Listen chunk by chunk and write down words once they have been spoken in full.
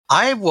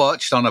I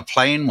watched on a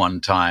plane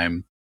one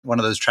time one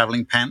of those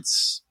traveling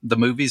pants, the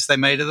movies they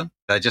made of them.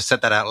 I just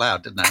said that out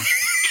loud, didn't I?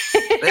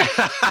 Those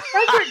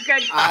are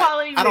good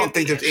quality I don't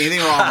think there's anything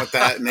wrong with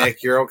that,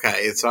 Nick. You're okay.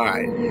 It's all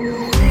right.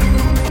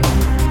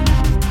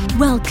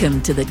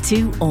 Welcome to the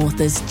Two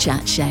Authors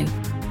Chat Show,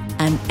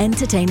 an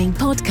entertaining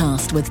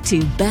podcast with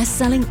two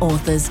best-selling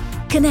authors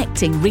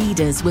connecting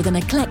readers with an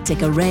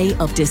eclectic array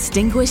of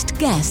distinguished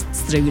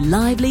guests through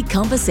lively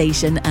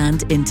conversation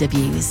and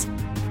interviews.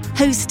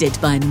 Hosted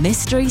by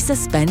mystery,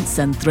 suspense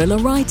and thriller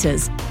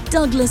writers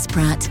Douglas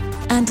Pratt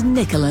and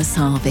Nicholas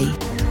Harvey.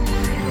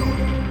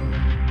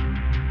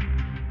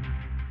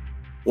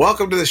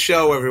 Welcome to the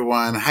show,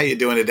 everyone. How you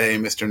doing today,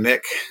 Mr.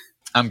 Nick?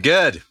 I'm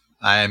good.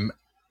 I'm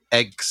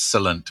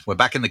excellent. We're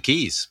back in the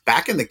Keys.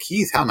 Back in the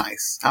Keys? How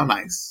nice. How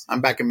nice.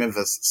 I'm back in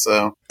Memphis,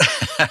 so.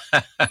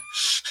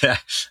 Yeah.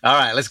 All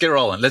right, let's get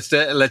rolling. Let's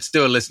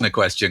do a listener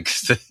question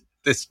because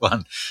this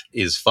one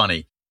is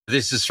funny.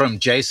 This is from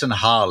Jason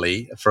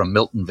Harley from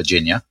Milton,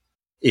 Virginia.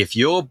 If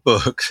your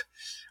book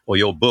or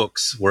your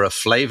books were a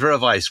flavor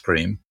of ice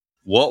cream,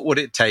 what would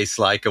it taste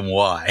like and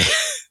why?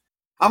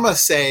 I'm going to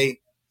say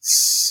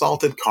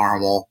salted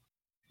caramel.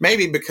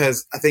 Maybe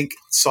because I think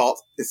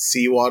salt is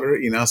seawater,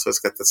 so it's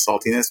got the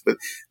saltiness, but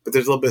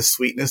there's a little bit of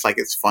sweetness, like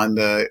it's fun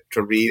to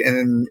read. And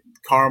then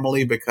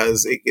caramely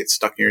because it gets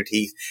stuck in your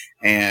teeth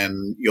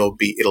and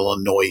it'll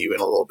annoy you in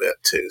a little bit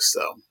too,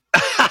 so.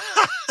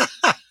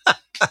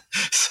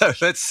 So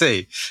let's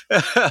see.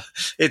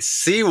 It's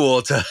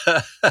seawater.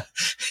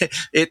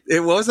 What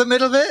was the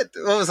middle bit?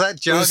 What was that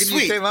jargon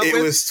you came up with?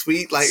 It was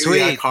sweet,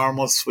 Yeah,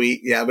 caramel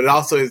sweet. Yeah, but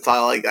also it's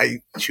like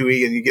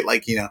chewy, and you get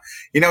when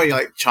you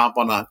like chomp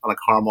on a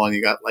caramel and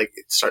you got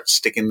it starts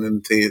sticking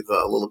into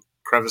the little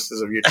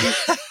crevices of your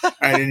teeth,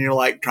 and then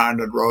you're trying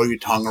to roll your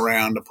tongue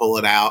around to pull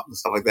it out and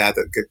stuff like that.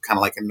 That get kind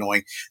of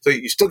annoying. So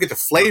you still get the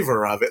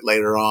flavor of it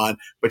later on,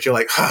 but you're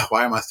like,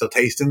 why am I still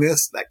tasting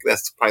this?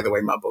 That's probably the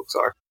way my books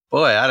are.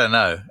 Boy, I don't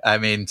know. I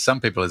mean,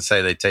 some people would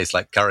say they taste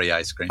like curry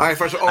ice cream. All right,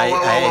 first of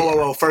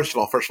all, First of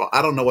all,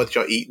 I don't know what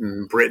y'all eat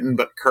in Britain,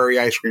 but curry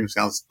ice cream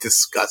sounds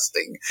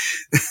disgusting.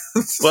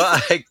 Well,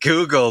 I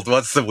Googled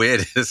what's the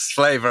weirdest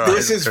flavor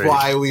This is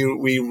why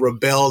we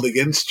rebelled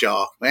against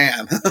y'all,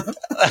 man.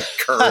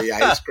 Curry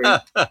ice cream.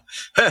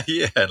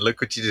 Yeah,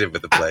 look what you did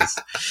with the place.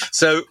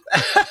 So,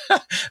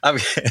 I'm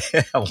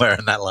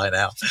wearing that line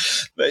out.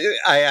 But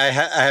I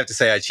have to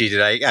say I cheated.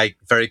 I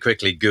very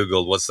quickly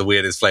Googled what's the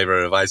weirdest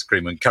flavor of ice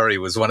cream, and curry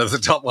was one of the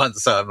top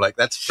ones. So I'm like,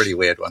 that's a pretty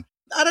weird one.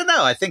 I don't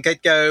know. I think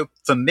I'd go,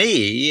 for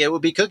me, it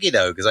would be cookie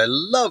dough because I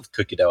love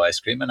cookie dough ice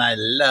cream and I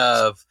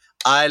love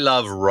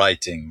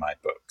writing my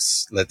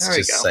books. Let's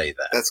just say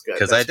that. That's good.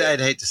 Because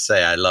I'd hate to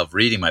say I love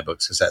reading my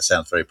books because that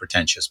sounds very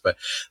pretentious. But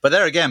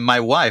there again,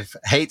 my wife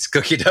hates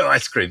cookie dough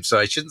ice cream. So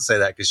I shouldn't say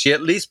that because she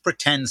at least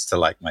pretends to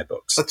like my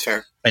books. That's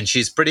fair. And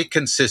she's pretty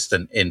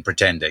consistent in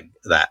pretending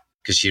that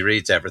because she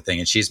reads everything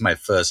and she's my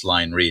first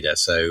line reader.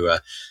 So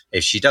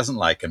if she doesn't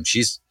like them,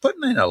 she's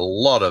putting in a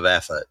lot of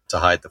effort to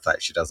hide the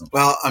fact she doesn't.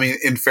 Well, I mean,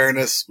 in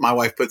fairness, my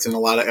wife puts in a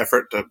lot of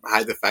effort to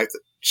hide the fact that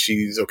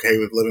she's okay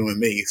with living with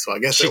me. So I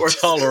guess she it works.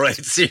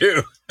 Tolerates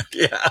you.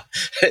 Yeah,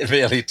 it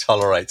really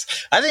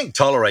tolerates. I think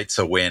tolerates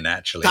a win,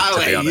 actually.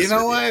 You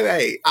know what?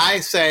 Hey,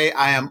 I say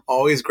I am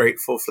always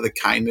grateful for the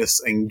kindness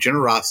and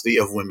generosity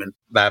of women.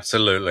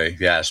 Absolutely.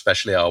 Yeah,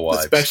 especially our wives.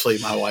 Especially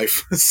my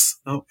wife.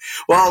 So,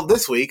 well,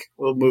 this week,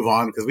 we'll move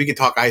on because we could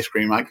talk ice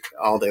cream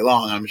all day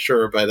long, I'm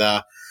sure.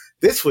 But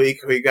this week,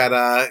 we got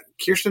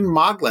Kiersten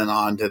Modglin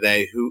on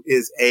today, who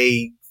is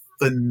a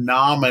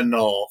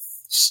phenomenal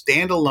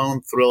standalone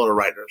thriller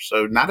writer.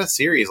 So not a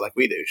series like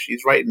we do.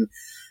 She's writing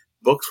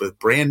books with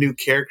brand new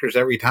characters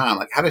every time.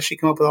 How does she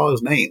come up with all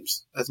those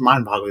names? That's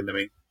mind-boggling to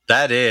me.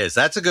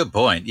 That's a good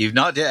point.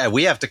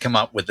 We have to come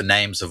up with the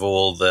names of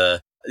all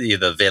the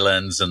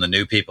villains and the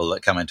new people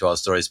that come into our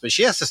stories, but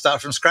she has to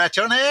start from scratch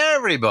on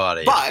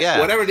everybody. But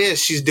whatever it is,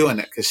 she's doing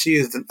it because she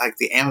is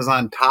the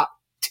Amazon top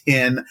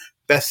 10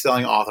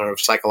 best-selling author of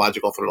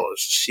psychological thrillers.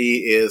 She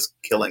is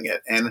killing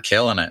it. And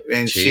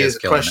she is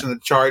crushing the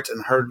charts,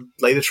 and her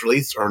latest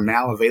releases are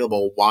now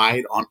available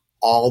wide on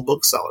all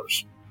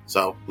booksellers.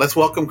 So let's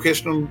welcome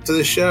Kiersten to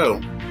the show.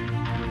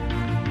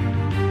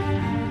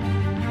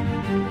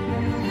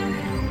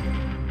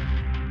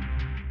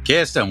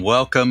 Kiersten,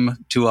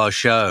 welcome to our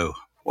show.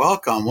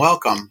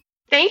 Welcome.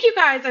 Thank you,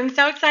 guys. I'm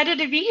so excited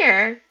to be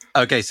here.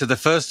 Okay, so the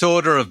first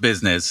order of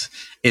business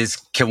is,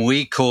 can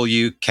we call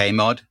you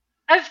K-Mod?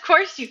 Of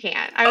course you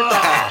can. I would love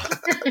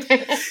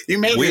that. You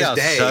made we his are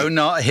day. So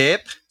not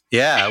hip.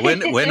 Yeah,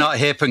 we're not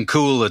hip and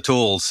cool at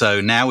all. So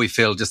now we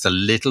feel just a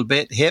little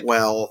bit hip.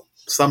 Well,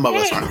 some of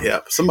us aren't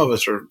hip. Some of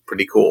us are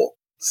pretty cool.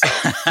 So.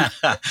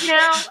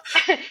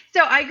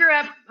 So I grew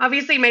up,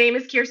 obviously my name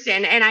is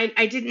Kiersten, and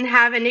I didn't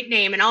have a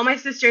nickname, and all my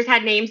sisters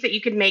had names that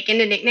you could make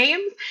into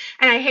nicknames,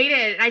 and I hated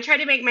it. I tried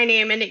to make my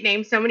name a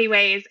nickname so many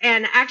ways,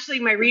 and actually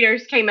my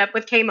readers came up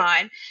with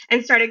K-Mod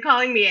and started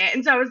calling me it,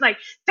 and so I was like,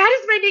 that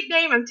is my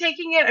nickname, I'm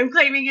taking it, I'm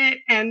claiming it,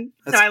 and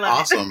That's so I love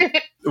awesome.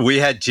 it. We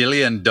had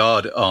Jillian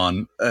Dodd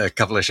on a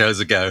couple of shows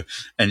ago,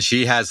 and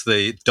she has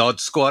the Dodd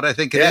Squad, I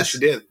think it is. Yeah, she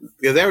did.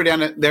 Yeah, they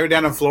were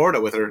down in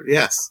Florida with her.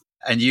 Yes.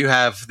 And you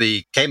have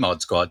the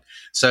K-Mod Squad.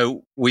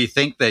 So we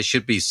think there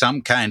should be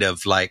some kind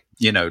of like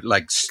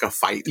a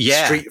fight.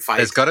 Yeah. Street fight.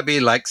 There's got to be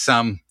you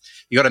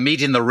got to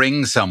meet in the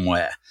ring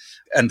somewhere.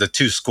 And the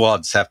two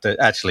squads have to,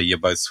 actually, you're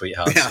both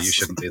sweethearts, Yes. so you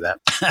shouldn't do that.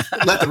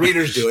 Let the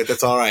readers do it.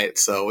 That's all right.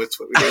 So it's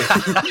what we do.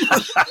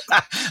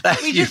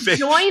 We just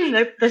join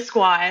the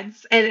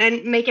squads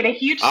and make it a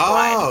huge squad.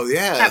 Oh,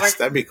 yes.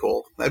 That'd be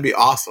cool. That'd be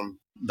awesome.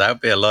 That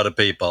would be a lot of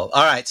people.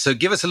 All right. So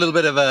give us a little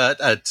bit of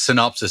a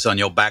synopsis on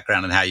your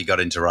background and how you got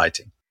into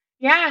writing.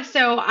 Yeah.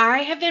 So I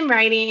have been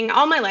writing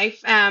all my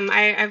life.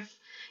 I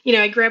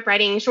grew up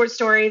writing short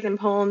stories and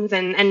poems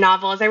and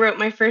novels. I wrote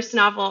my first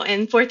novel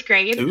in 4th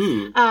grade.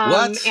 Ooh,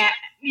 what?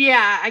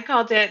 Yeah, I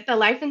called it The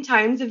Life and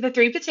Times of the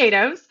Three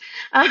Potatoes.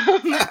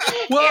 What?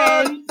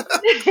 And,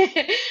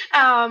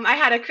 I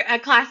had a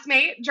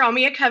classmate draw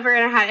me a cover,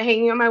 and I had it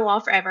hanging on my wall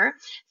forever.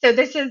 So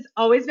this has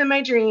always been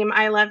my dream.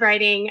 I love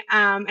writing,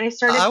 and I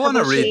started. I want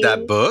to read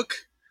that book.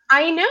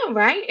 I know,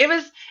 right? It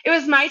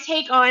was my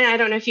take on, I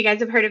don't know if you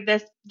guys have heard of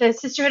this, the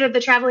Sisterhood of the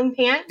Traveling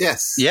Pants.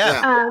 Yes.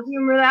 Yeah. Do you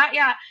remember that?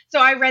 Yeah. So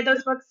I read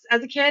those books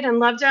as a kid and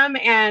loved them,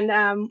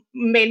 and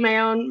made my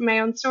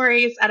own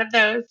stories out of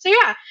those. So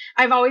yeah,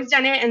 I've always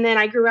done it. And then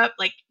I grew up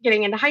like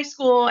getting into high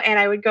school, and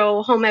I would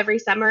go home every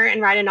summer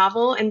and write a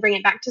novel and bring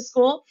it back to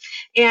school.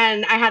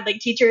 And I had like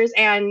teachers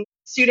and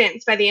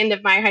students by the end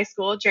of my high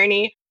school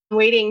journey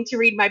waiting to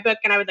read my book,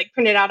 and I would like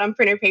print it out on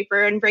printer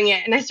paper and bring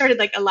it. And I started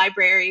like a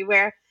library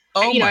where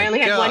I only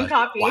had one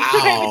copy. Wow. So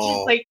I would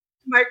just like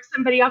mark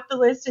somebody off the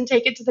list and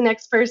take it to the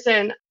next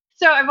person.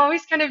 So I've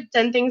always kind of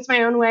done things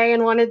my own way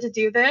and wanted to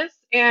do this.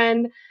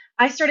 And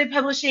I started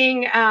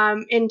publishing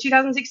in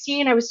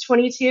 2016. I was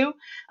 22.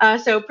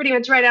 So pretty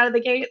much right out of the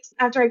gate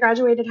after I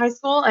graduated high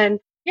school. And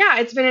yeah,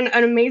 it's been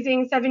an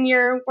amazing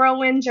 7-year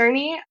whirlwind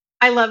journey.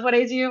 I love what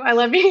I do. I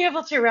love being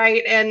able to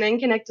write and then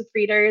connect with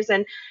readers.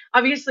 And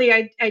obviously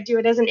I do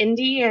it as an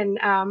indie, and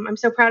I'm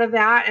so proud of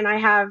that. And I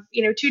have,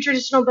 2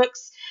 traditional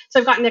books. So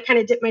I've gotten to kind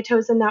of dip my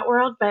toes in that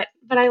world, but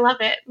I love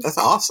it. That's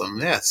awesome.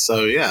 Yes.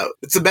 So yeah,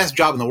 it's the best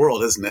job in the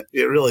world, isn't it?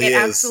 It really is. It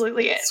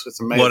absolutely is. It's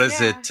amazing. What is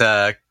it?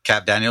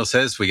 Cap Daniel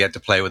says we get to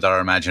play with our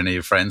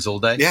imaginary friends all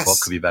day. Yes. What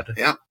could be better?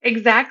 Yeah.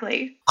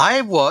 Exactly. I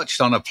watched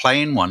on a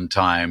plane one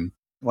time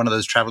one of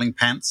those traveling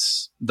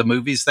pants, the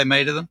movies they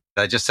made of them.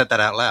 I just said that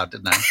out loud,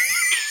 didn't I?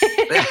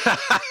 Those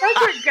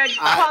are good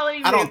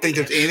quality. I don't think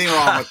there's anything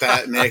wrong with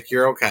that, Nick.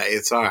 You're okay.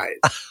 It's all right,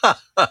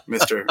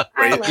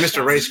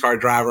 Mr. Race Car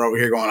Driver over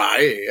here going,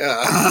 hey,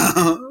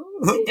 yeah.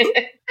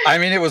 I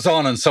mean, it was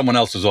on and someone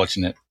else was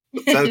watching it.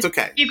 So it's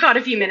okay. You caught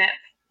a few minutes.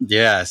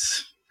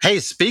 Yes. Hey,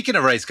 speaking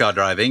of race car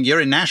driving,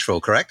 you're in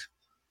Nashville, correct?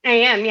 I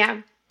am,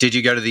 yeah. Did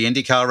you go to the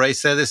IndyCar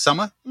race there this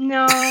summer?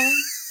 No.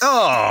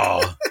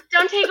 Oh.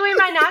 Don't take away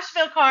my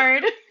Nashville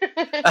card.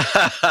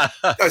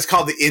 It's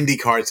called the Indy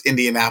car. It's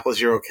Indianapolis.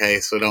 You're okay,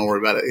 so don't worry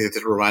about it. You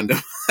just remind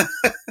them.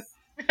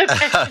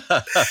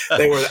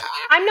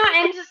 I'm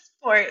not into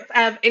sports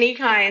of any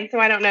kind, so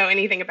I don't know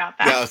anything about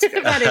that. No, it's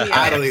good.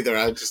 I don't either.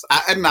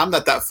 I'm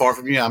not that far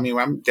from you. I mean,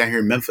 I'm down here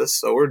in Memphis,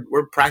 so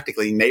we're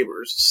practically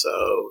neighbors.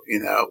 So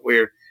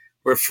we're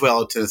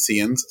fellow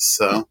Tennesseans.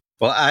 So.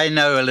 Well, I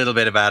know a little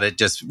bit about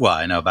it.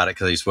 I know about it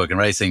because I used to work in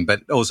racing,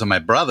 but also my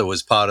brother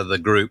was part of the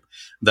group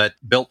that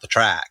built the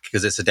track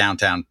because it's a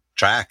downtown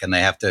track and they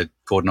have to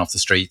cordon off the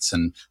streets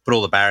and put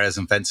all the barriers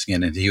and fencing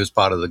in. And he was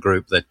part of the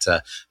group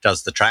that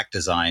does the track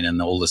design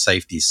and all the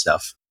safety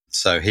stuff.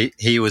 So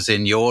he was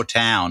in your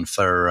town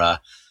for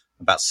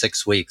about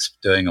 6 weeks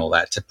doing all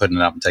that, putting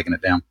it up and taking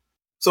it down.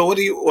 So what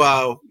do you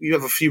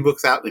have a few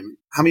books out.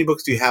 How many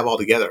books do you have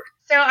altogether?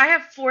 So I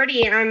have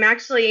 40, and I'm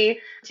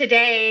actually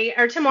today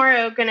or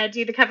tomorrow going to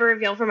do the cover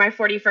reveal for my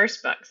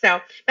 41st book.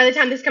 So by the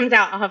time this comes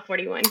out, I'll have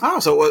 41.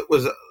 Oh, so what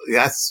was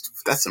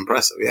that's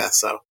impressive. Yeah.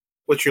 So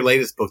what's your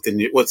latest book?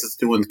 What's this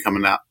new one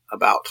coming out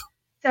about?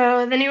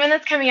 So the new one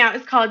that's coming out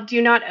is called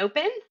Do Not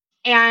Open,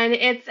 and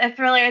it's a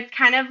thriller. It's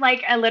kind of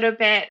like a little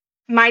bit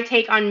my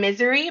take on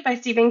Misery by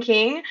Stephen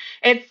King.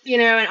 It's,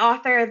 an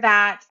author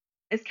that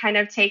is kind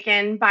of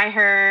taken by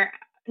her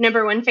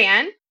number one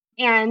fan.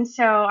 And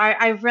so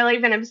I've really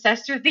been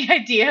obsessed with the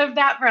idea of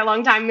that for a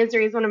long time.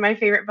 Misery is one of my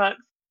favorite books.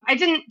 I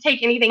didn't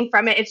take anything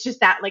from it. It's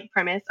just that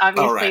premise,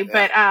 obviously. Oh, right,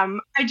 but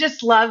I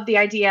just love the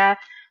idea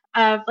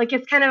of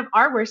it's kind of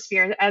our worst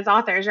fear as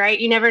authors, right?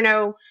 You never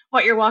know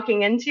what you're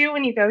walking into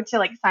when you go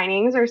to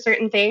signings or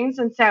certain things.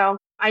 And so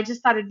I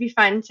just thought it'd be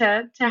fun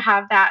to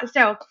have that.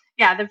 So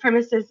yeah, the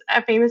premise is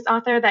a famous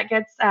author that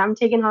gets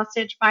taken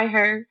hostage by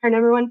her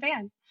number one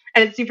fan.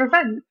 And it's super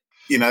fun.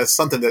 It's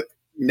something that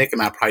Nick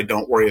and I probably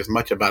don't worry as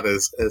much about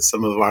as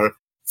some of our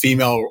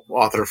female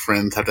author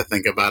friends have to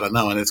think about it.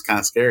 No, and it's kind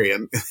of scary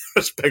in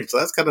respect. So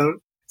it's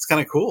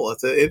kind of cool.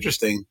 It's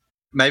interesting.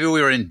 Maybe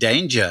we were in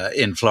danger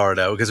in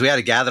Florida because we had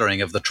a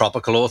gathering of the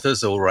tropical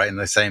authors all right in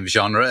the same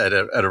genre at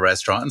a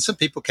restaurant, and some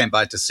people came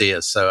by to see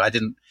us. So I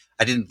didn't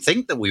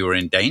think that we were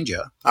in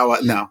danger.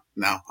 No,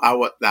 I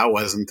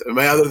wasn't. I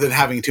mean, other than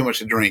having too much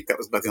to drink, that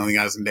was about the only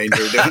thing I was in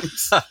danger of doing.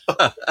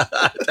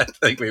 I don't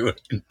think we were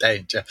in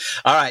danger.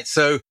 All right,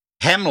 so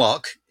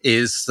Hemlock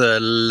is the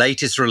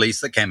latest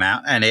release that came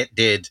out, and it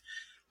did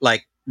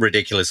like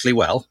ridiculously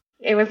well.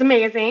 It was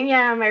amazing.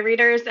 Yeah, my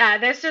readers,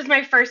 this was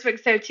my first book.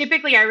 So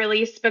typically I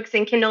release books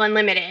in Kindle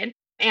Unlimited.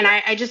 And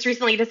I just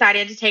recently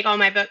decided to take all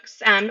my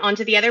books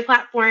onto the other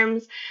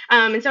platforms.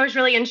 And so I was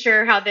really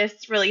unsure how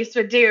this release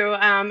would do.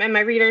 And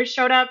my readers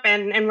showed up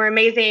and were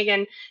amazing.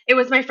 And it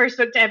was my first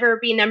book to ever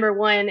be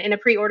 #1 in a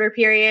pre-order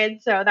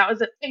period. So that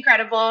was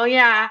incredible.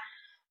 Yeah.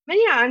 But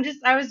yeah,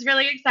 I was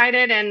really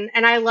excited and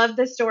I loved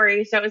the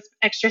story. So it was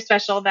extra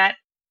special that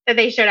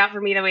they showed out for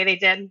me the way they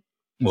did.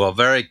 Well,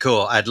 very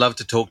cool. I'd love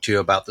to talk to you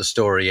about the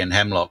story in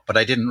Hemlock, but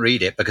I didn't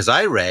read it because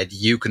I read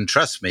You Can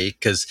Trust Me,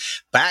 because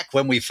back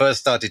when we first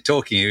started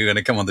talking, you were going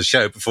to come on the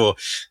show before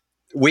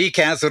we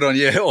canceled on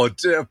you or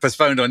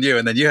postponed on you,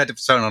 and then you had to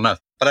postpone on us.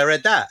 But I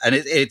read that, and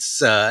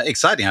it's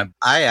exciting.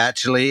 I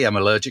actually am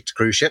allergic to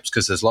cruise ships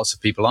because there's lots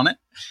of people on it,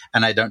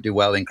 and I don't do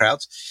well in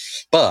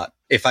crowds. But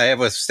if I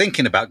ever was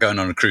thinking about going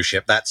on a cruise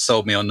ship, that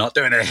sold me on not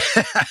doing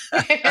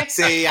it.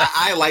 See,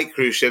 I like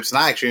cruise ships, and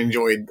I actually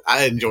enjoyed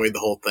the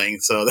whole thing.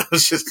 So that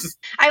was just.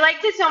 I like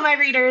to tell my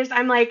readers,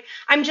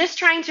 I'm just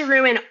trying to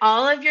ruin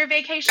all of your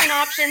vacation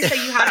options, so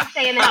you have to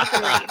stay in the house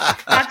and read.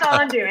 That's all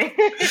I'm doing.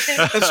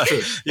 That's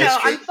true. So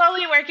I'm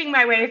slowly working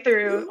my way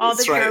through all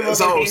the terrible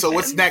vacations. So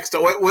what's next?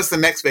 What's the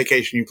next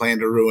vacation you plan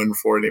to ruin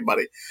for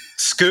anybody?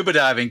 Scuba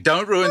diving.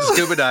 Don't ruin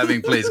scuba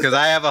diving, please, because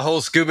I have a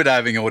whole scuba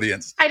diving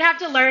audience. I'd have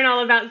to learn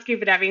all about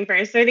scuba diving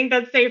first, so I think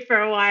that's safe for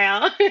a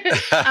while.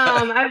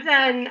 I've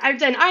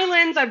done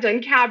islands, I've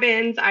done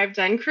cabins, I've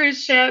done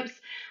cruise ships.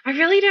 I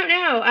really don't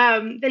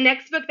know. The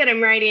next book that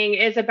I'm writing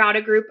is about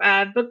a group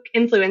of book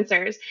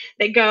influencers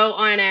that go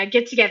on a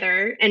get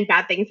together and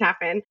bad things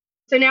happen.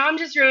 So now I'm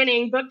just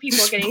ruining book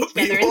people getting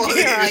together.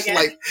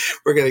 Like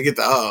we're going to get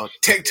the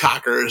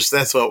TikTokers.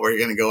 That's what we're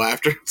going to go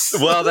after.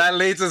 Well, that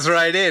leads us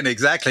right in.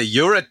 Exactly.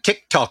 You're a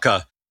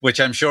TikToker,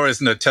 which I'm sure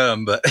isn't a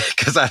term, but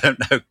because I don't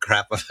know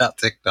crap about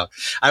TikTok.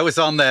 I was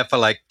on there for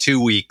like 2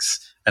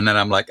 weeks. And then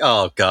I'm like,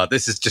 oh, God,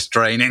 this is just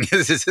draining.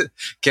 This is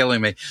killing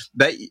me.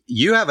 But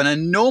you have an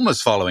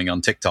enormous following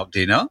on TikTok. Do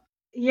you know?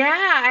 Yeah,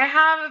 I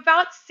have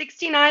about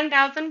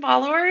 69,000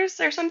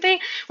 followers or something,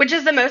 which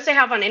is the most I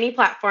have on any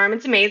platform.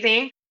 It's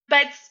amazing.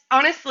 But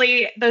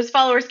honestly, those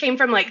followers came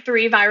from like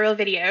 3 viral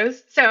videos.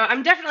 So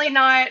I'm definitely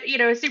not,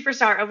 a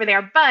superstar over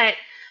there. But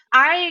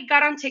I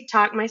got on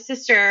TikTok. My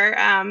sister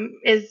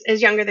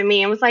is younger than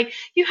me and was like,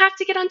 you have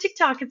to get on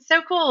TikTok. It's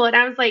so cool. And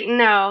I was like,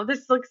 no,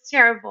 this looks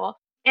terrible.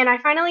 And I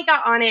finally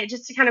got on it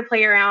just to kind of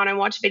play around and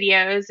watch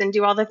videos and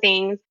do all the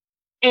things.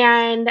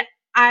 And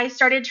I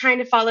started trying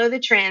to follow the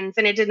trends,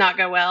 and it did not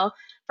go well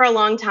for a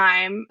long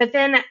time. But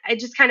then it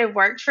just kind of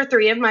worked for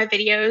 3 of my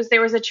videos.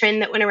 There was a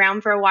trend that went around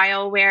for a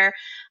while where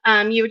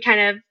you would kind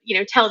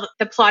of, tell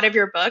the plot of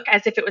your book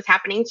as if it was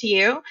happening to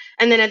you.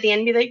 And then at the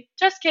end be like,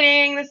 just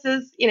kidding. This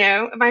is,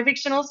 my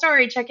fictional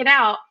story. Check it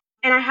out.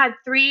 And I had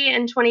 3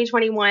 in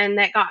 2021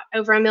 that got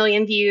over 1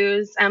 million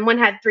views. One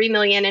had 3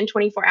 million in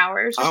 24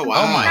 hours. Oh,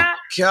 wow. Oh, my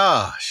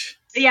gosh.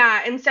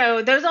 Yeah. And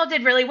so those all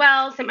did really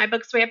well, sent my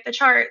books way up the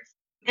charts.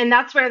 And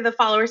that's where the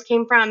followers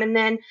came from. And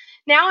then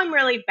now I'm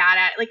really bad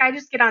at it. I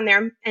just get on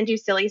there and do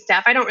silly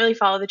stuff. I don't really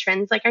follow the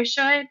trends like I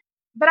should.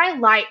 But I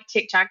like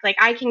TikTok.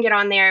 I can get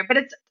on there, but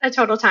it's a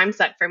total time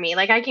suck for me.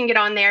 I can get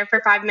on there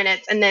for 5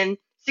 minutes and then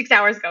 6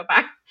 hours go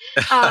by.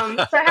 So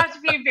I have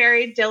to be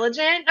very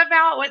diligent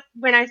about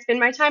when I spend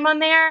my time on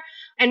there.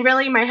 And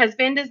really, my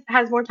husband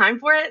has more time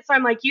for it. So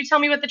I'm like, you tell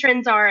me what the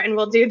trends are and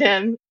we'll do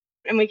them.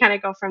 And we kind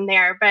of go from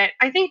there. But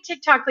I think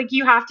TikTok,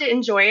 you have to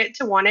enjoy it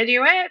to want to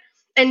do it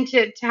and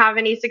to have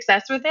any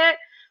success with it.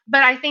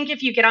 But I think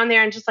if you get on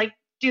there and just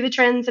do the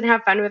trends and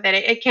have fun with it,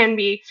 it can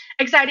be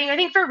exciting. I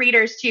think for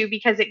readers too,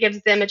 because it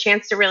gives them a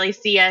chance to really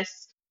see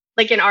us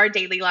in our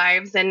daily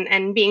lives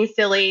and being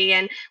silly,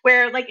 and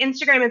where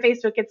Instagram and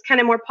Facebook, it's kind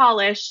of more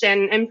polished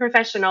and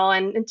professional,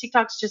 and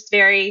TikTok's just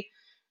very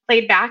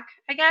laid back,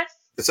 I guess.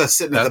 It's us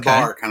sitting at the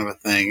bar kind of a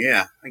thing.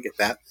 Yeah, I get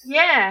that.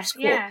 Yeah,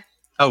 cool. Yeah.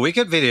 Oh, we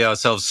could video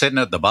ourselves sitting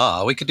at the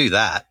bar. We could do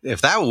that.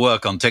 If that will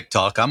work on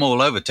TikTok, I'm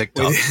all over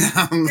TikTok.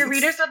 Your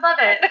readers would love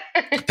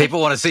it. People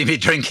want to see me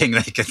drinking.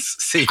 They can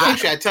see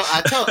that. Actually,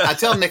 I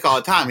tell Nick all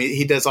the time.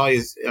 He does all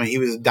his. He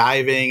was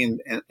diving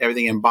and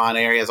everything in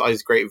Bonaire. He has all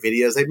these great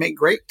videos. They make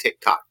great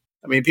TikTok.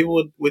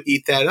 People would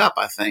eat that up,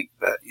 I think.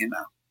 But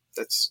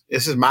this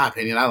is my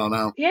opinion. I don't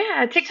know.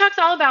 Yeah, TikTok's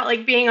all about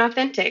being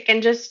authentic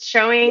and just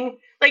showing.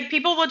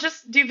 People will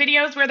just do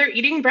videos where they're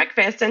eating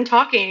breakfast and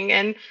talking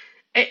and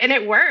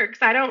it works.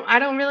 I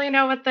don't really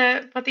know what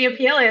the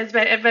appeal is,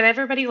 but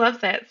everybody loves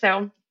it.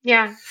 So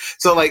yeah.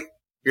 So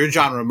your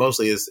genre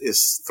mostly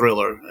is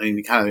thriller. I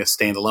mean, kind of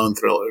standalone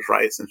thrillers,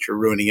 right? Since you're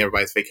ruining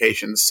everybody's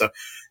vacations. So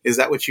is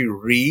that what you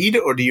read,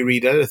 or do you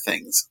read other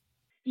things?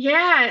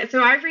 Yeah,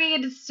 so I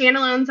read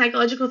standalone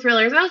psychological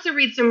thrillers. I also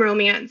read some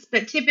romance,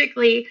 but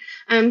typically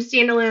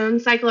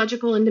standalone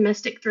psychological and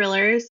domestic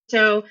thrillers.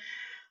 So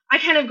I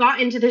kind of got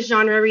into this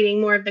genre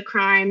reading more of the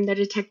crime, the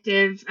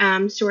detective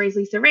stories.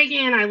 Lisa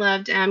Reagan. I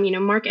loved,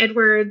 Mark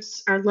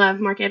Edwards. I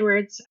love Mark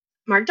Edwards.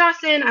 Mark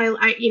Dawson.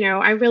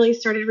 I really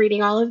started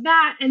reading all of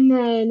that, and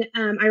then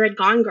I read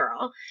Gone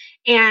Girl,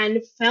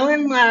 and fell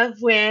in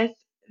love with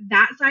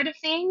that side of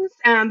things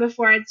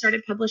before I'd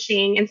started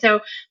publishing. And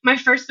so my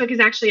first book is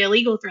actually a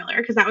legal thriller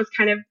because that was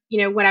kind of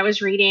what I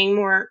was reading,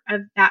 more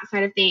of that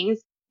side of things.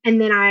 And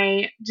then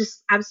I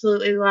just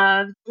absolutely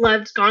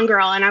loved Gone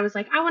Girl, and I was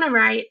like, I want to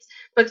write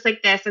books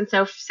like this. And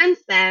so since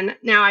then,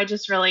 now I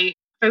just really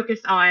focus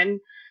on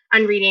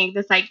reading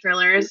the psych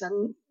thrillers.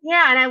 And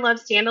yeah, and I love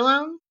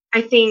standalone.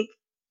 I think,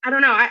 I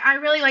don't know, I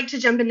really like to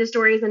jump into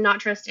stories and not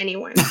trust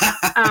anyone.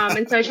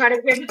 And so I try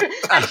to give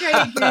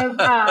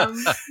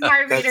my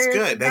readers That's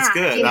good. That's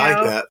good. I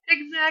like that.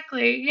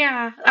 Exactly.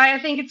 Yeah. I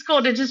think it's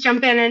cool to just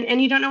jump in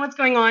and you don't know what's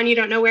going on. You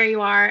don't know where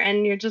you are,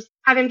 and you're just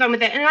having fun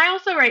with it. And I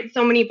also write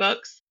so many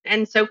books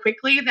and so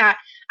quickly that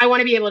I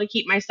want to be able to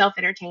keep myself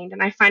entertained.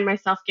 And I find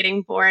myself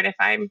getting bored if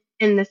I'm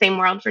in the same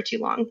world for too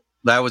long.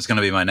 That was going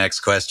to be my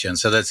next question.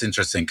 So that's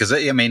interesting because,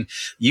 I mean,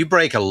 you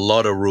break a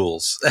lot of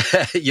rules.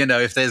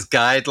 If there's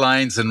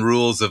guidelines and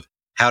rules of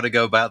how to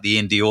go about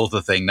the indie author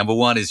thing, number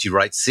one is you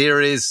write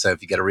series. So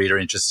if you get a reader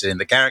interested in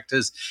the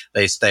characters,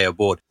 they stay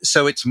aboard.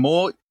 So it's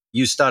more,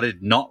 you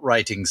started not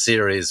writing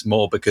series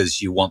more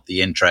because you want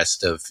the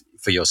interest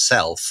for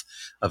yourself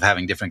of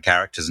having different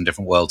characters and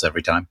different worlds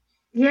every time.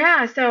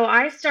 Yeah, so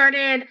I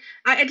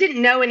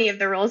didn't know any of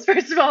the rules,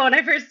 first of all, when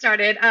I first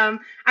started.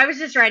 I was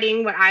just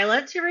writing what I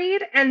love to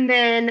read. And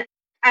then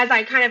as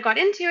I kind of got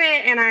into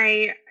it and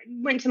I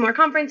went to more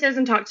conferences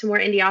and talked to more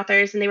indie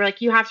authors, and they were like,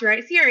 you have to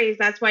write series.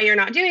 That's why you're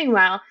not doing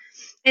well.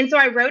 And so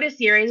I wrote a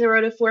series. I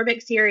wrote a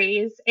 4-book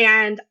series,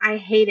 and I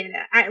hated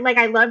it.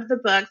 I loved the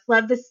books,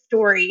 loved the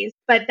stories,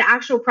 but the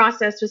actual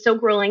process was so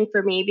grueling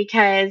for me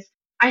because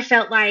I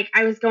felt like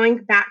I was going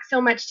back so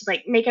much to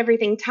make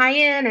everything tie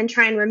in and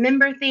try and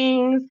remember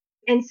things.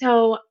 And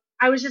so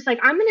I was just like,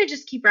 I'm going to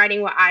just keep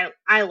writing what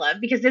I love,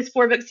 because this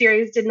 4-book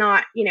series did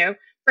not,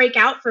 break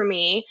out for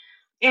me.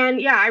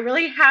 And yeah, I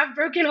really have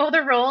broken all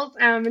the rules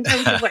in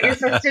terms of what you're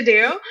supposed to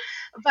do.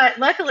 But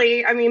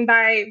luckily, I mean,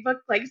 by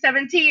book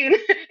 17,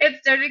 it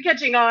started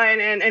catching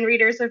on and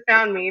readers have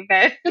found me.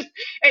 But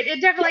it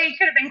definitely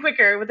could have been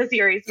quicker with a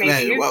series,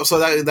 maybe. Well, so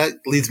that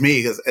leads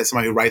me, as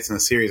somebody who writes in a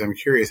series, I'm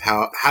curious,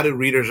 how do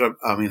readers,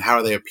 how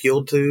are they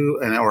appealed to,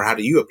 or how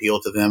do you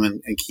appeal to them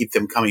and keep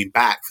them coming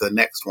back for the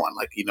next one?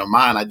 Like,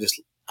 mine,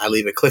 I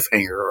leave a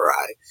cliffhanger, or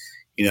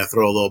I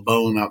throw a little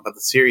bone out about the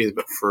series,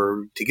 but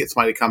to get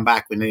somebody to come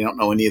back when they don't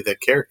know any of the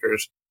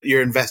characters,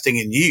 you're investing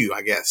in you,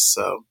 I guess.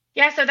 So.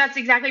 Yeah, so that's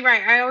exactly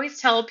right. I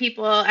always tell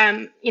people,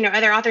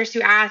 other authors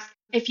who ask,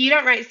 if you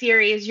don't write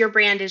series, your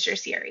brand is your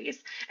series.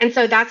 And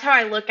so that's how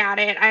I look at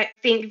it. I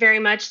think very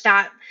much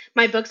that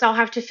my books all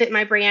have to fit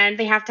my brand.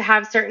 They have to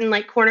have certain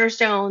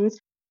cornerstones.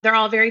 They're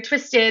all very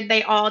twisted.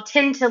 They all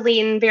tend to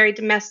lean very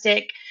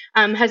domestic,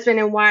 husband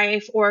and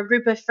wife, or a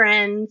group of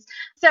friends.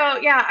 So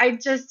yeah,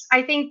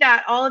 I think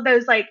that all of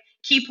those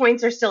key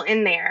points are still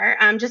in there,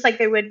 just like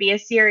they would be a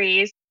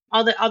series.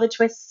 All the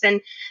twists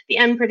and the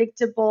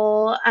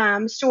unpredictable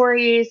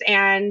stories,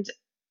 and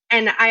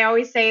I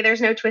always say there's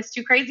no twist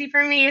too crazy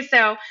for me.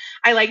 So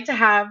I like to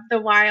have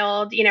the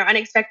wild,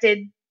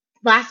 unexpected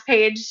last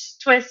page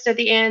twist at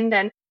the end.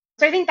 And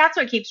so I think that's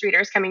what keeps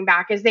readers coming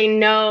back, is they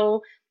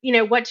know,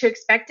 what to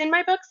expect in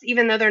my books,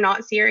 even though they're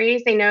not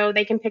series. They know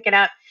they can pick it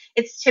up.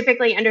 It's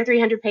typically under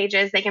 300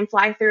 pages. They can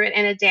fly through it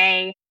in a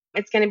day.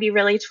 It's going to be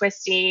really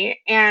twisty.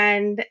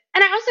 And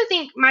I also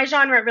think my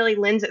genre really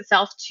lends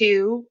itself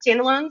to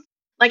standalones.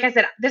 Like I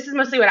said, this is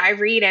mostly what I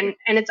read, and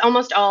it's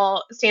almost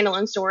all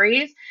standalone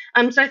stories.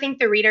 So I think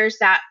the readers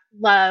that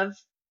love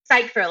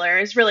psych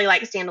thrillers really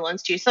like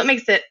standalones too. So it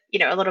makes it,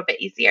 a little bit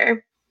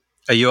easier.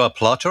 Are you a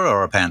plotter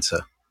or a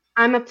pantser?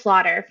 I'm a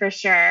plotter for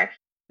sure,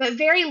 but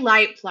very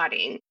light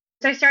plotting.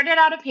 So I started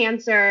out a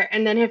pantser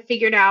and then have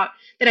figured out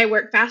that I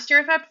work faster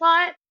if I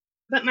plot.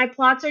 But my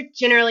plots are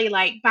generally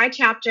by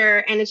chapter,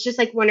 and it's just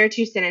 1 or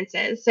 2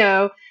 sentences.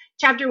 So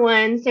chapter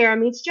 1, Sarah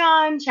meets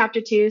John. Chapter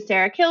 2,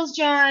 Sarah kills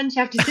John.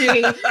 Chapter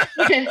 3,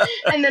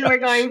 and then we're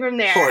going from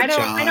there. Poor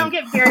I don't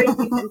get very deep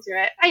into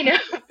it. I know.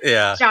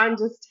 Yeah. John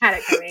just had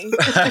it coming.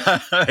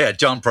 Yeah,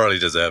 John probably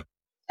deserved.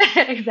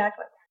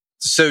 Exactly.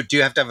 So do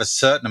you have to have a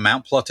certain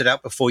amount plotted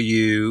out before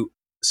you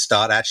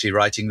start actually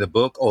writing the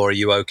book, or are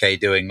you okay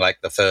doing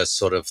the first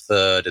sort of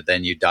third and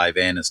then you dive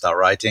in and start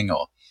writing,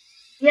 or?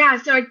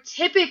 Yeah, so I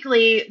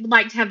typically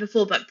like to have the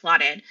full book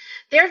plotted.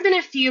 There have been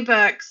a few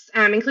books,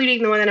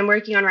 including the one that I'm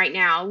working on right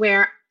now,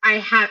 where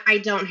I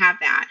don't have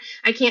that.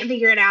 I can't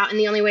figure it out, and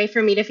the only way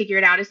for me to figure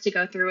it out is to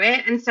go through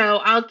it. And so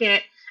I'll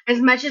get as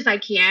much as I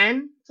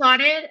can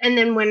plot it. And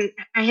then when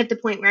I hit the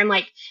point where I'm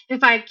like,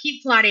 if I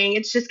keep plotting,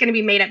 it's just going to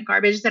be made up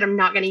garbage that I'm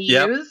not going to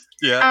use.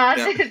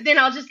 Then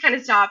I'll just kind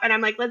of stop and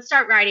I'm like, let's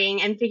start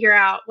writing and figure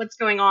out what's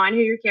going on, who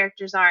your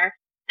characters are.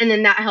 And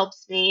then that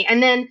helps me.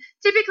 And then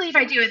typically if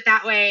I do it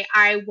that way,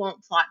 I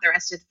won't plot the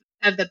rest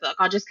of the book.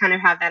 I'll just kind of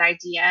have that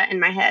idea in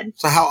my head.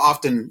 So how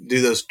often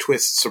do those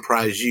twists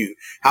surprise you?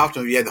 How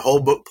often have you had the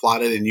whole book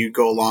plotted and you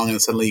go along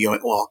and suddenly you go,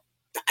 well,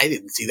 I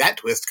didn't see that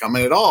twist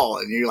coming at all.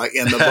 And you're like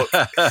in the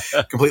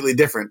book completely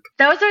different.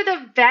 Those are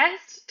the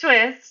best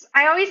twists.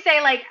 I always say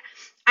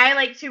I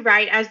like to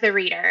write as the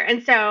reader.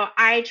 And so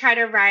I try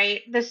to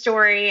write the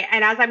story.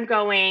 And as I'm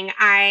going,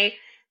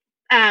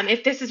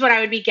 if this is what I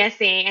would be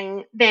guessing,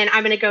 and then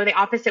I'm going to go the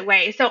opposite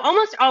way. So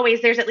almost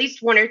always there's at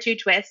least one or two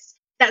twists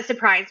that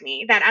surprise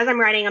me, that as I'm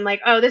writing, I'm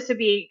like, oh, this would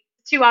be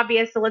too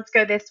obvious, so let's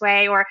go this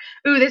way. Or,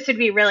 ooh, this would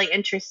be really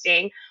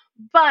interesting.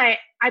 But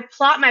I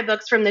plot my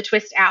books from the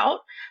twist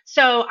out.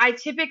 So I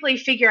typically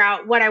figure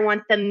out what I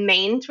want the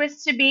main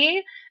twist to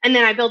be, and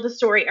then I build the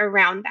story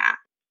around that.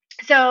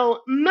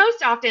 So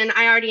most often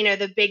I already know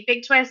the big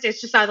twist.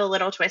 It's just all the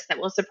little twists that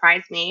will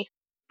surprise me.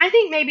 I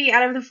think maybe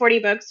out of the 40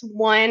 books,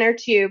 1 or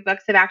 2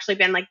 books have actually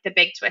been like the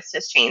big twist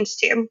has changed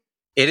too.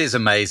 It is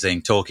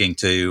amazing talking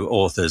to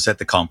authors at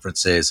the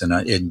conferences and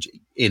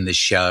in the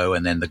show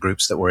and then the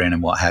groups that we're in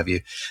and what have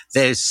you.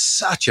 There's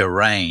such a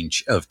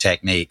range of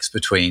techniques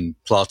between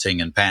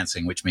plotting and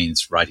pantsing, which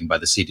means writing by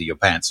the seat of your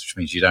pants, which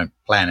means you don't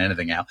plan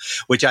anything out,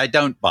 which I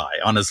don't buy,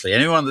 honestly.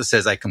 Anyone that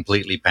says I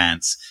completely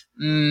pants,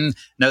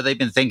 no, they've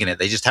been thinking it.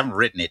 They just haven't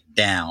written it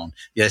down.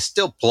 They're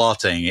still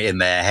plotting in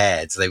their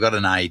heads. They've got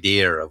an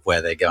idea of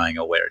where they're going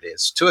or where it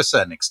is to a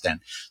certain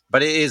extent.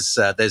 But it is,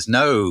 there's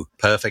no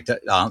perfect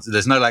answer.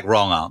 There's no like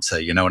wrong answer.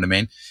 You know what I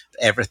mean?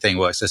 Everything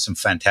works. There's some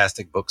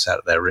fantastic books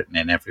out there written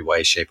in every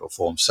way, shape or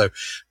form. So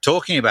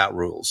talking about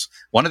rules,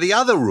 one of the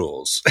other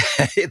rules,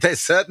 there's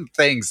certain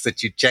things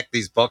that you check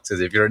these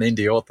boxes if you're an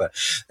indie author,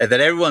 and that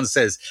everyone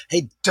says,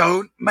 hey,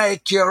 don't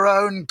make your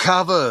own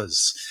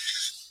covers.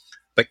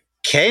 But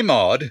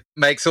K-Mod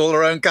makes all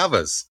her own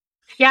covers.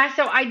 Yeah,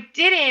 so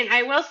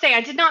I will say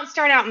I did not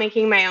start out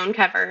making my own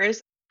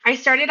covers. I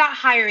started out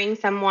hiring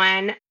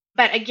someone.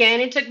 But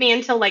again, it took me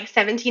until like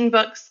 17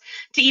 books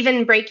to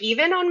even break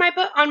even on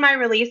my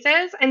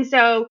releases. And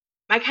so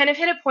I kind of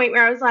hit a point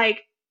where I was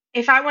like,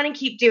 if I want to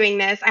keep doing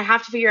this, I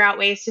have to figure out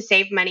ways to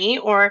save money,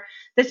 or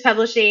this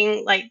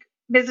publishing like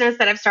business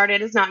that I've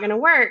started is not going to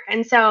work.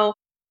 And so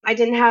I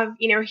didn't have,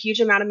 a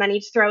huge amount of money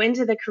to throw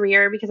into the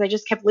career because I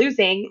just kept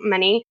losing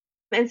money.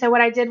 And so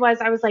what I did was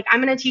I was like,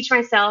 I'm going to teach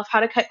myself how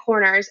to cut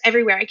corners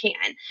everywhere I can.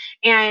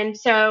 And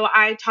so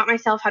I taught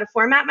myself how to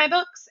format my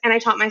books, and I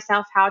taught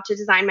myself how to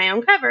design my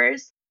own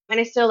covers.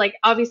 And I still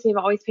obviously have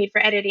always paid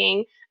for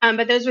editing.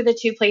 But those were the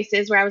 2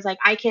 places where I was like,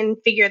 I can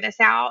figure this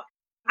out.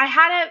 I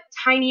had a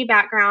tiny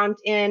background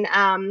in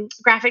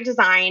graphic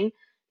design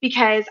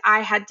because I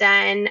had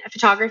done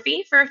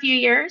photography for a few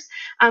years.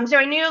 So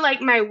I knew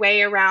my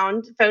way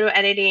around photo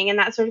editing and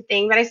that sort of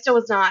thing, but I still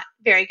was not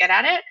very good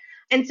at it.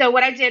 And so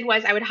what I did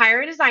was I would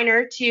hire a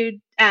designer to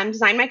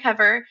design my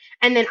cover,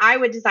 and then I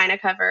would design a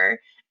cover.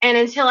 And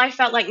until I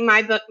felt like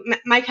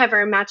my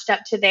cover matched up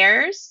to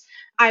theirs,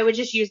 I would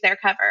just use their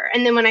cover.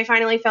 And then when I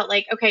finally felt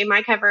like, okay,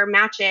 my cover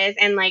matches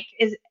and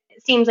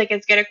seems like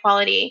it's good a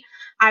quality,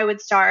 I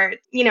would start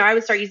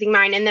using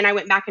mine. And then I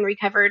went back and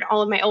recovered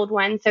all of my old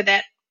ones so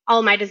that all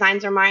of my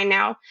designs are mine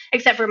now,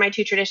 except for my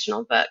 2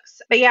 traditional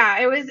books. But yeah,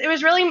 it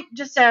was really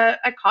just a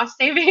cost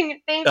saving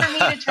thing for me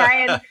to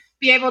try and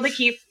be able to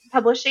keep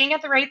publishing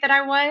at the rate that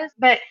I was.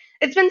 But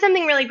it's been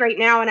something really great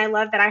now. And I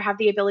love that I have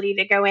the ability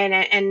to go in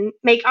and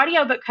make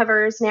audiobook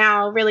covers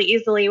now really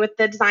easily with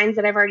the designs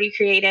that I've already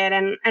created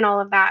and all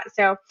of that.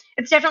 So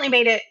it's definitely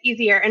made it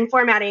easier, and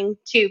formatting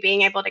too,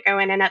 being able to go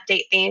in and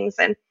update things.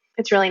 And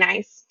it's really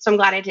nice. So I'm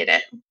glad I did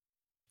it.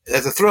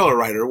 As a thriller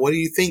writer, what do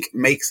you think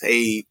makes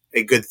a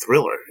good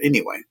thriller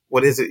anyway?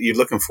 What is it you're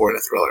looking for in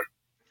a thriller?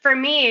 For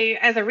me,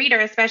 as a reader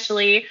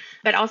especially,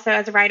 but also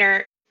as a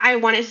writer, I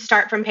want it to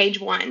start from page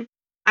 1.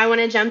 I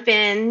want to jump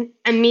in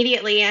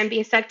immediately and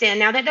be sucked in.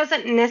 Now, that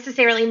doesn't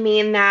necessarily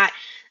mean that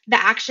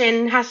the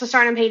action has to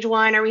start on page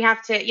 1, or we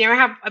have to, I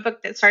have a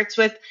book that starts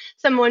with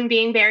someone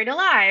being buried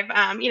alive.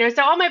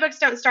 So all my books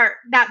don't start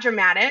that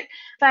dramatic,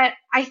 but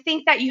I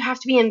think that you have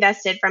to be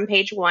invested from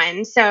page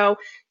 1. So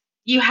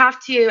you have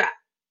to,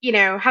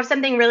 have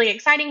something really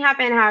exciting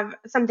happen, have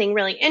something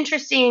really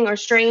interesting or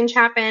strange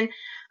happen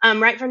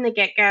right from the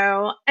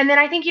get-go. And then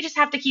I think you just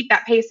have to keep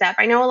that pace up.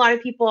 I know a lot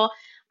of people,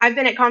 I've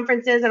been at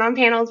conferences and on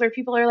panels where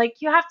people are like,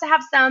 you have to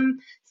have some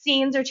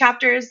scenes or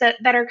chapters that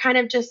are kind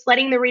of just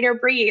letting the reader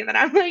breathe. And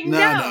I'm like, no.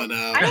 Yeah.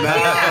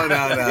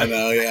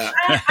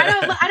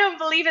 I don't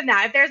believe in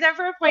that. If there's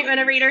ever a point when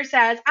a reader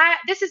says,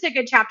 this is a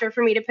good chapter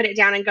for me to put it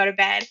down and go to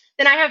bed,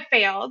 then I have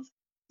failed.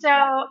 So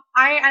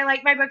I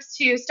like my books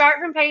to start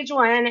from page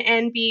 1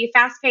 and be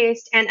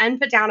fast-paced and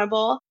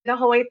unputdownable the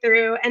whole way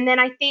through. And then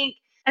I think,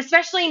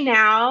 especially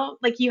now,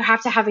 you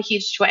have to have a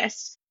huge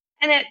twist.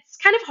 And it's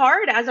kind of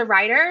hard as a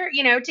writer,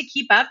 to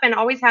keep up and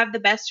always have the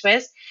best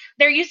twist.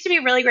 There used to be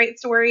really great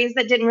stories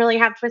that didn't really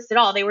have twists at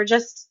all. They were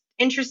just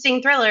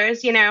interesting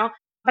thrillers.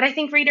 But I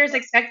think readers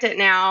expect it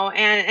now.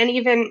 And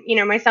even,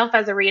 myself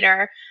as a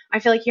reader, I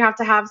feel like you have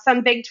to have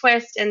some big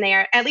twist in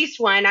there, at least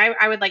one.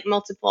 I would like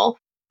multiple.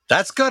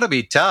 That's got to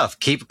be tough.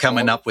 Keep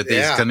coming up with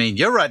these. I mean,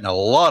 you're writing a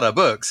lot of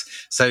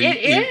books. So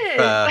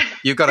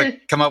you've got to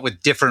come up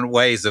with different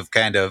ways of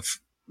kind of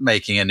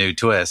making a new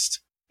twist.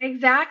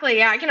 Exactly.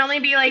 Yeah. It can only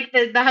be like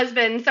the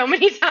husband so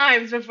many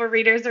times before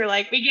readers are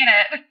like, we get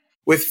it.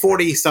 With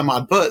 40 some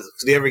odd books,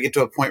 do you ever get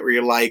to a point where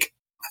you're like,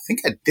 I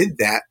think I did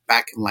that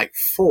back in like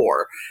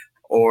 4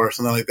 or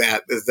something like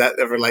that? Is that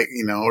ever like,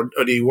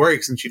 or do you worry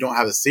since you don't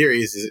have a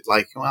series? Is it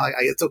like, well,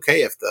 it's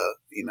okay if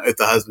if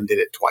the husband did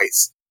it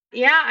twice?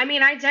 Yeah. I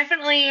mean, I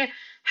definitely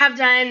have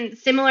done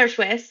similar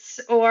twists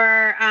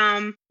or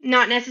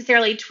not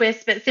necessarily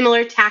twists, but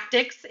similar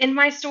tactics in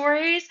my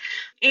stories.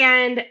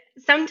 And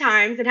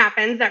sometimes it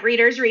happens that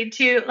readers read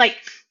like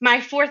my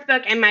 4th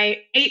book and my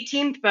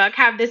 18th book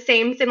have the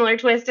same similar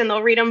twist, and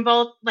they'll read them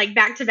both like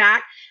back to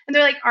back. And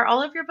they're like, are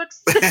all of your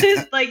books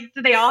like,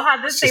 do they all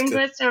have the same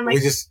twist? And I'm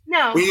like,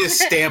 no. We just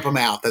stamp them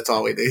out. That's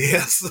all we do.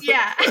 Yes.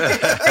 Yeah.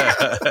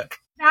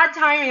 Bad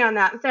timing on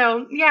that.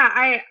 So yeah,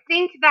 I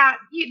think that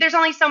there's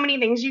only so many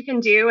things you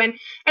can do. And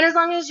as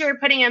long as you're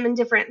putting them in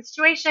different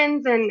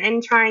situations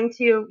and trying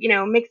to,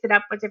 mix it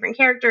up with different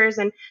characters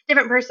and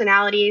different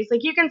personalities,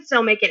 like you can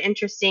still make it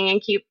interesting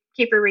and keep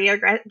a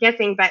reader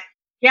guessing. But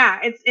yeah,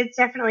 it's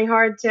definitely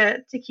hard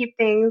to keep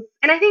things.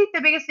 And I think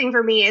the biggest thing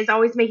for me is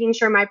always making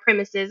sure my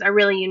premises are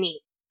really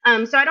unique.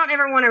 So I don't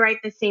ever want to write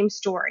the same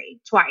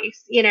story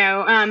twice,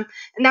 and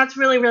that's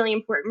really, really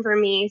important for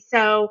me.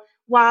 So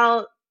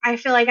while I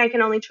feel like I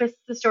can only twist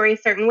the story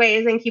certain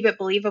ways and keep it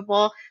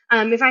believable,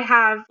 if I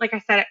have, like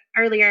I said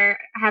earlier,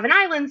 I have an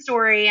island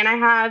story and I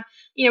have,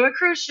 a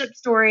cruise ship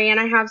story, and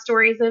I have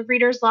stories of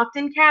readers locked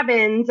in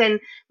cabins and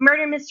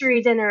murder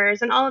mystery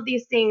dinners and all of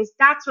these things,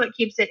 that's what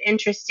keeps it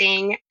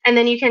interesting. And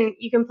then you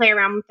can play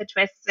around with the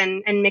twists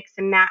and mix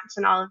and match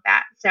and all of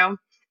that. So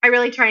I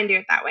really try and do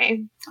it that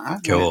way.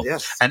 Cool.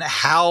 Yes. And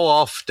how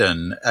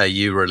often are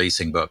you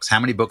releasing books? How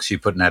many books are you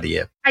putting out a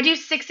year? I do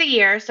 6 a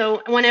year,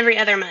 so one every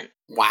other month.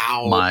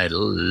 Wow. My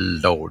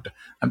Lord.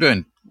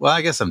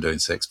 I guess I'm doing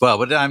 6. Well,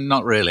 but I'm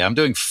not really. I'm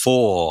doing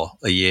 4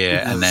 a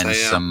year and then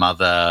some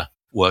other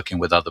working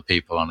with other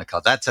people on the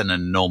card. That's an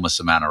enormous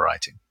amount of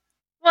writing.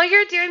 Well,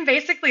 you're doing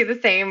basically the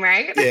same,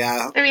 right?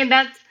 Yeah. I mean,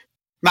 that's...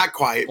 Not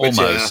quite.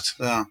 Almost.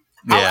 Yeah.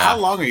 How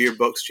long are your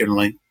books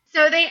generally?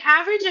 So they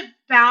average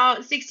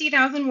about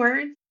 60,000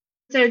 words.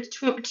 So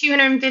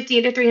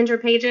 250 to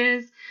 300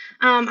 pages.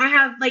 I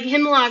have, like,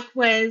 Hemlock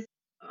was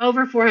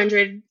over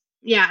 400.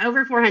 Yeah,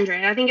 over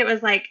 400. I think it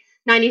was like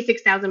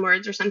 96,000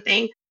 words or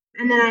something.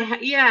 And then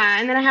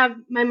I have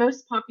my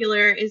most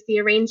popular is The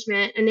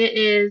Arrangement, and it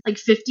is like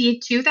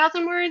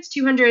 52,000 words,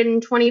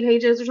 220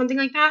 pages or something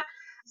like that.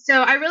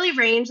 So I really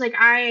range. Like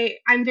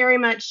I'm very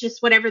much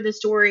just whatever the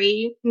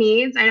story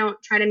needs. I don't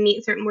try to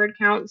meet certain word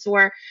counts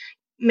or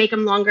make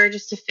them longer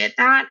just to fit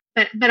that.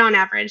 But on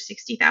average,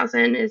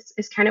 60,000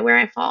 is kind of where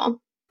I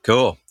fall.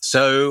 Cool.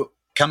 So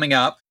coming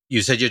up,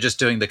 you said you're just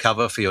doing the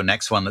cover for your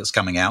next one that's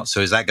coming out. So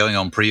is that going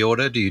on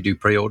pre-order? Do you do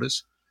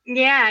pre-orders?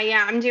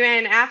 Yeah. I'm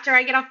doing, after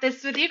I get off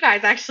this with you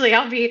guys, actually,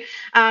 I'll be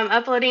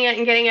uploading it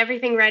and getting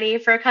everything ready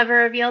for a cover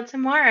reveal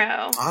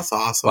tomorrow. That's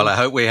awesome. Well, I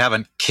hope we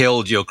haven't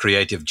killed your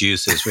creative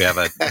juices. We have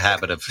a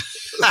habit of...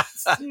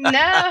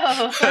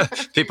 No.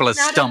 People are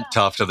stumped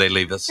after they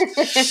leave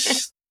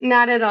us.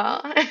 Not at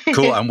all.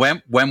 Cool. And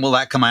when will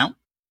that come out?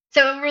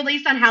 So it will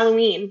release on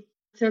Halloween.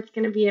 So it's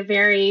going to be a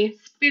very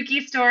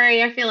spooky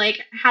story. I feel like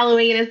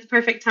Halloween is the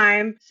perfect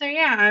time. So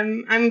yeah,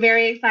 I'm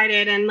very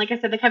excited. And like I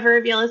said, the cover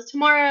reveal is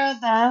tomorrow,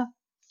 the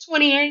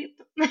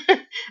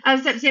 28th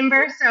of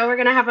September. So we're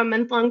going to have a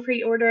month-long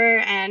pre-order,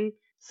 and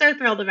so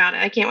thrilled about it.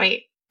 I can't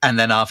wait. And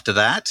then after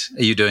that,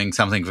 are you doing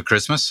something for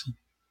Christmas?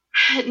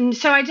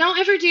 So I don't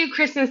ever do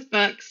Christmas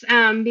books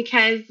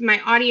because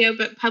my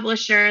audiobook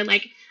publisher,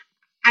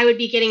 I would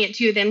be getting it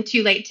to them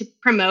too late to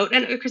promote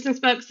a Christmas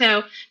book.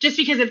 So just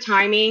because of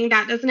timing,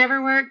 that doesn't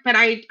ever work. But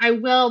I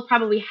will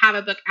probably have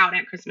a book out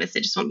at Christmas.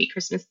 It just won't be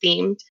Christmas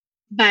themed.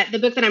 But the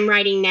book that I'm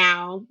writing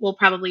now will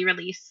probably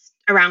release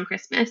around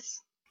Christmas.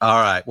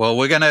 All right. Well,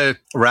 we're going to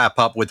wrap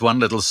up with one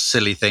little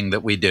silly thing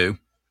that we do.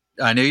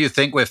 I know you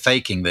think we're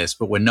faking this,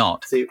 but we're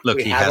not. See,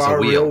 look, he has a wheel.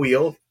 Real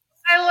wheel.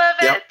 I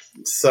love it.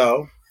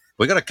 So...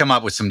 we've got to come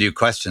up with some new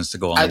questions to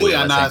go on the wheel.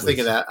 I was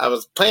thinking that. I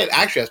was planning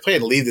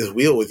to leave this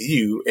wheel with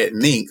you at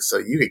Nink so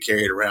you could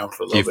carry it around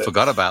for a little bit. You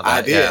forgot about that.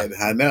 I did. Yeah.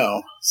 I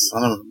know.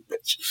 Son of a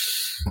bitch.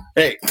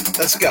 Hey,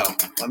 let's go.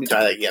 Let me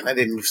try that again. I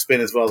didn't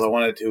spin as well as I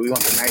wanted to. We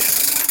want the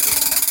nice.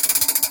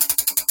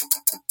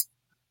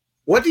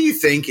 What do you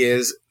think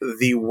is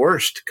the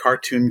worst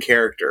cartoon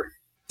character?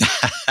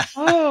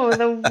 Oh,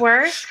 the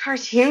worst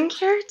cartoon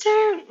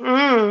character?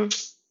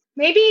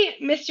 Maybe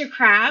Mr.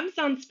 Krabs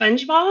on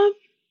SpongeBob?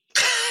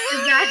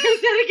 Is that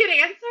a good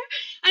answer?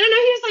 I don't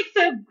know. He was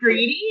so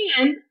greedy,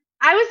 and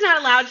I was not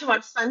allowed to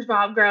watch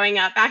SpongeBob growing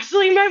up.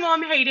 Actually, my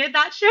mom hated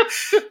that show.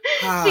 So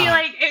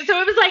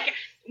it was like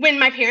when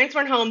my parents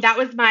weren't home, that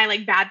was my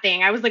like bad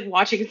thing. I was like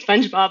watching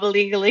SpongeBob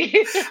illegally.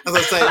 I was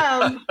gonna say,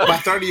 my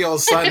 30-year-old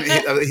son,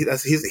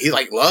 he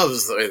like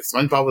loves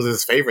SpongeBob was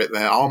his favorite.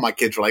 And all my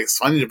kids were like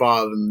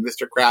Spongebob and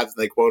Mr. Krabs, and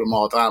they quote him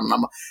all the time.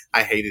 And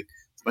I hated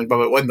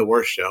SpongeBob. It wasn't the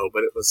worst show,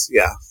 but it was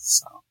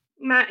So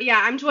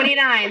I'm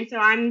 29, so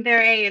I'm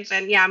their age,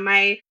 and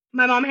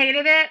my mom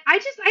hated it. I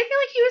feel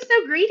like he was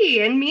so greedy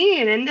and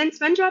mean, and then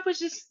SpongeBob was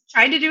just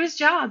trying to do his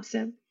job.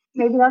 So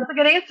maybe that's a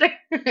good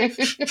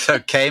answer. So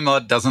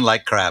K-Mod doesn't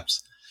like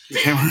crabs.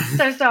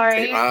 So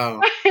sorry.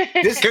 Wow.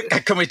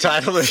 Can we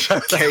title the show?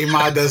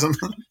 K-Mod doesn't.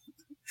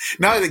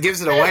 No, it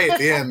gives it away at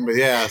the end, but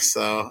yeah,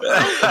 so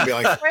I'll be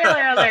like,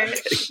 spoiler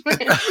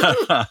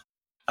alert.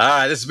 All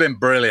right, this has been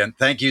brilliant.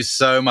 Thank you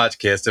so much,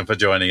 Kiersten, for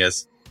joining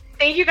us.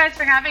 Thank you guys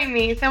for having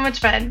me. So much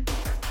fun.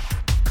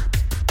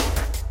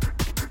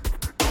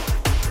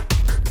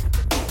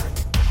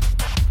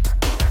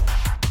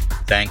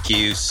 Thank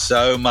you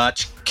so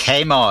much,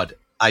 K-Mod.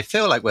 I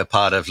feel like we're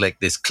part of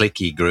like this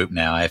clicky group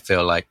now. I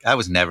feel like I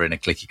was never in a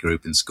clicky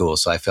group in school,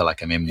 so I feel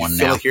like I'm in one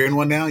now. Feel like you're in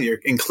one now? You're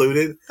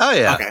included? Oh,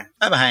 yeah. Okay.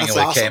 I'm hanging with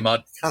awesome.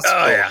 K-Mod. That's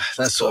cool. Yeah.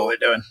 That's cool. What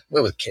we're doing.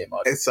 We're with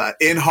K-Mod. It's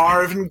in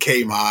Harv and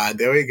K-Mod.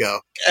 There we go.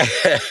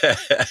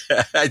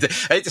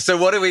 So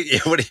what are we?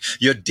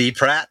 You're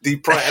D-Pratt?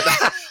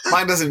 D-Pratt.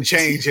 Mine doesn't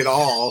change at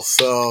all,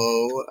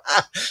 so...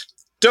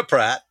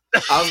 D-Pratt.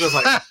 I was just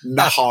like,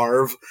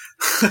 Naharv.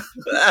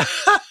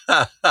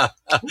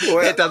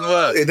 It doesn't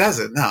work. It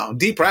doesn't, no.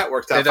 D. Pratt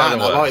works out fine.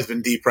 I've always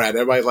been D. Pratt.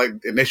 Everybody's like,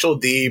 initial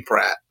D.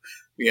 Pratt.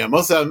 Yeah,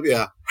 most of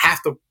them,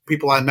 half the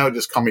people I know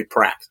just call me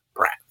Pratt.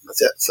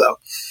 That's it. So,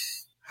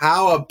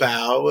 how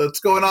about what's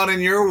going on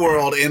in your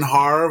world, in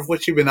Harv?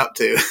 What you been up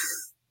to?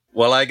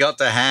 Well, I got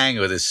to hang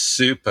with a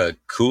super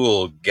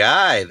cool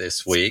guy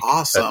this week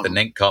at the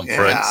NINC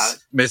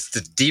conference. Yeah.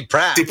 Mr. D.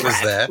 Pratt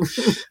was there,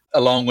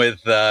 along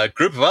with a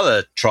group of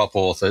other trop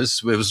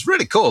authors. It was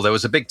really cool. There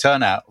was a big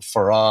turnout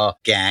for our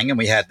gang, and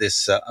we had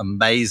this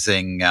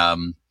amazing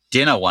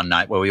dinner one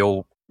night where we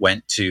all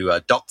went to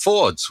Doc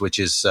Ford's, which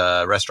is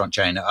a restaurant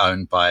chain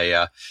owned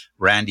by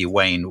Randy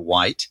Wayne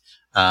White.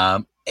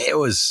 It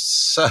was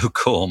so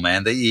cool,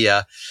 man.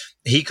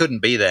 He couldn't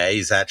be there.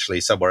 He's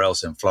actually somewhere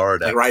else in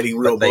Florida. Like writing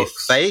real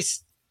books.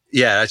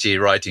 Actually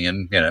writing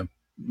and,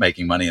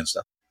 making money and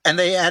stuff. And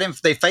they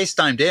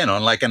FaceTimed in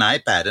on like an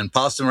iPad and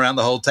passed him around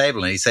the whole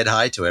table. And he said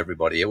hi to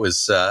everybody. It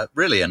was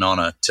really an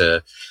honor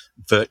to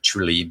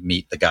virtually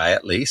meet the guy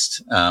at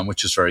least,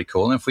 which was very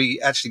cool. And if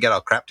we actually get our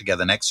crap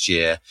together next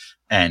year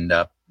and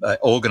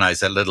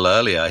organize that a little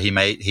earlier,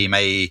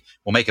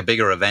 we'll make a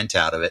bigger event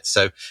out of it.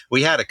 So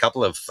we had a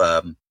couple of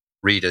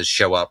readers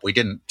show up. We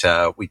didn't,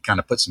 we kind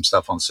of put some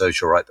stuff on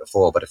social right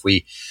before, but if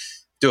we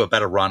do a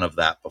better run of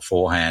that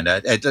beforehand,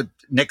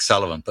 Nick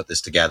Sullivan put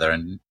this together,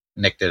 and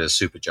Nick did a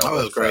super job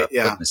of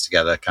putting this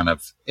together kind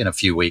of in a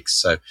few weeks.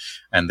 So,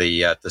 and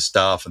the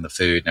staff and the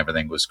food and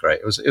everything was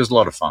great. It was a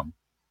lot of fun.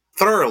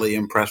 Thoroughly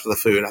impressed with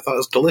the food. I thought it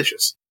was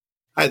delicious.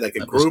 I had like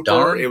a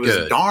grouper. It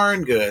was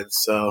darn good.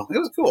 So it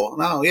was cool.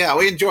 No, yeah,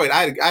 we enjoyed it.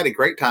 I had a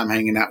great time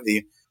hanging out with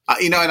you.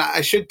 And I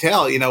should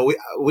tell,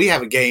 we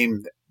have a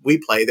game that we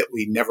play that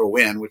we never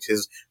win, which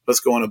is let's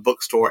go in a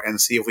bookstore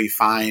and see if we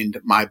find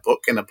my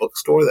book in a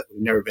bookstore that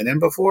we've never been in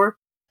before.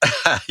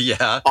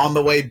 Yeah. On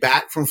the way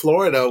back from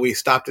Florida, we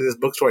stopped at this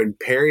bookstore in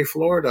Perry,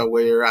 Florida,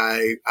 where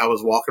I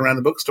was walking around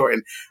the bookstore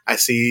and I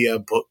see a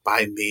book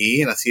by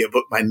me and I see a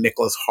book by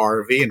Nicholas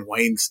Harvey and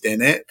Wayne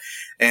Stinnett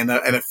and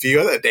a few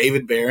other,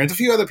 David Behrens, a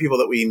few other people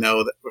that we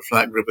know that were from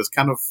that group. It was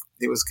kind of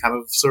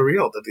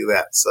surreal to do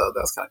that. So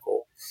that was kind of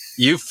cool.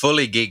 You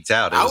fully geeked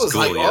out. It was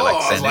cool.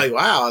 I was like,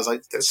 wow. I was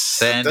like,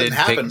 sending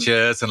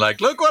pictures and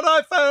like, look what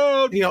I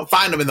found. You don't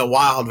find them in the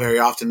wild very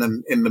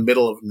often in the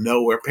middle of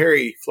nowhere.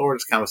 Perry,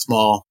 Florida's kind of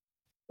small.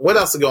 What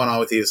else is going on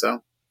with you,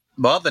 so?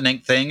 Well, the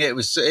NINC thing, it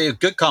was a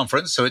good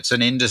conference. So it's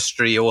an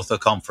industry author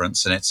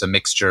conference, and it's a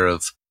mixture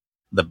of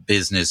the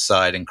business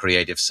side and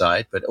creative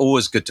side, but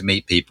always good to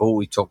meet people.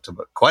 We talked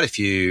about quite a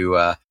few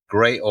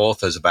great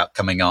authors about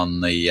coming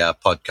on the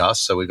podcast.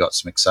 So we got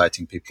some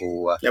exciting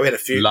people we had a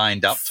few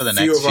lined up for the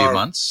next few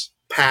months.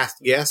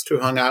 Past guests who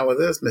hung out with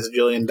us, Miss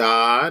Jillian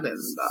Dodd and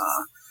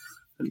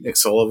Nick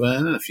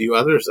Sullivan and a few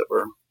others that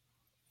were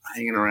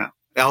hanging around.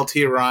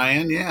 L.T.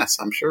 Ryan, yes,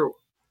 I'm sure.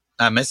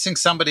 I'm missing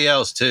somebody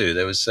else too.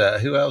 There was,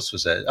 who else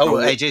was there? Oh,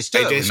 AJ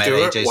Stewart.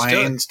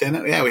 Wayne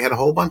Stinnett. Yeah, we had a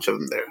whole bunch of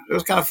them there. It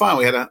was kind of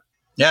fun.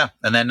 Yeah,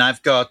 and then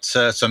I've got,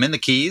 so I'm in the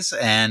Keys,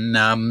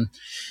 and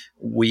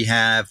we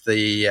have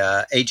the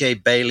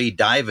AJ Bailey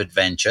Dive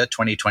Adventure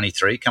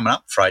 2023 coming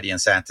up Friday and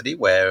Saturday,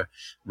 where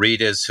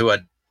readers who are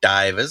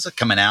divers are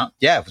coming out.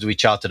 Yeah, we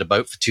chartered a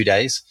boat for 2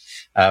 days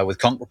with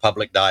Conch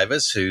Republic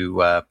divers,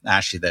 who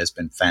Ashley there's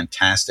been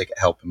fantastic at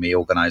helping me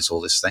organize all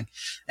this thing.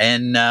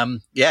 And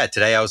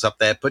today I was up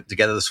there putting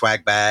together the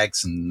swag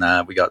bags, and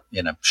we got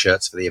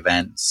shirts for the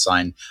event,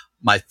 signed.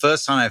 My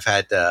first time I've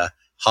had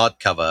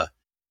hardcover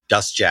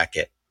dust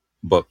jacket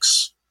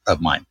books of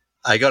mine.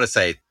 I got to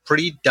say,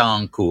 pretty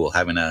darn cool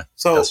having a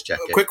dust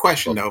jacket. Quick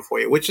question though for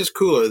you: which is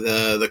cooler,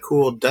 the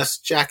cool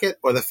dust jacket,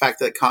 or the fact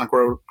that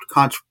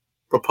Conch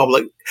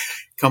Republic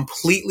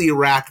completely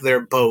wrapped their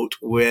boat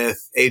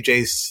with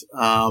AJ's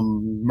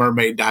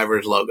Mermaid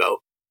Divers logo?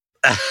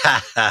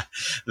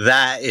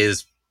 That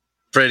is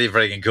pretty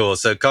freaking cool.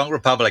 So Conch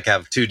Republic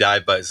have 2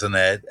 dive boats in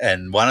there,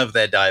 and one of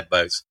their dive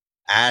boats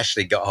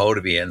actually got hold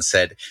of me and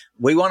said,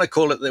 we're going to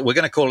call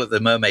it the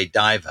Mermaid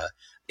Diver.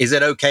 Is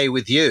it okay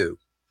with you?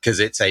 Because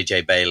it's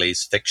AJ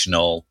Bailey's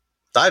fictional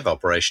dive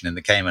operation in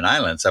the Cayman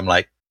Islands. I'm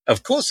like,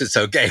 of course it's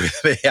okay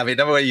with me. I mean,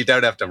 no way, you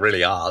don't have to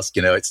really ask,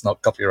 it's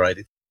not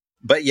copyrighted.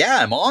 But yeah,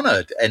 I'm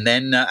honored. And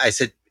then I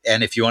said,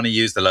 and if you want to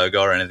use the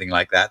logo or anything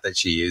like that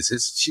she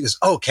uses, she goes,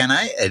 oh, can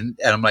I? And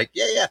I'm like,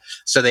 yeah.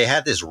 So they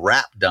had this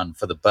wrap done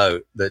for the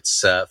boat that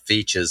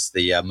features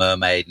the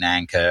mermaid and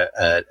anchor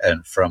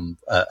and from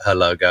her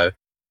logo.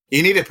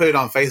 You need to put it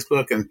on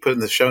Facebook and put it in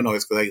the show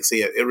notes because I can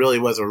see it. It really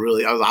was I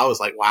was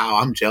like, wow,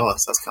 I'm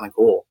jealous. That's kind of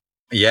cool.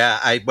 Yeah,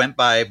 I went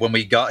by when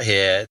we got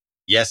here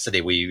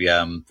yesterday. We'd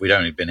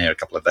only been here a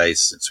couple of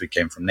days since we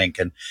came from Nink,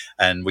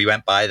 and we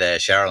went by there,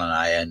 Cheryl and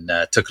I, and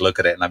took a look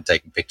at it, and I'm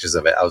taking pictures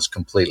of it. I was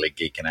completely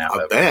geeking out.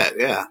 I bet,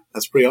 yeah.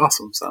 That's pretty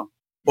awesome. So,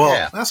 well,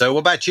 yeah. So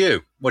what about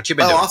you? What you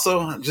been doing? Also,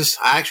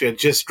 I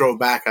just drove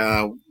back.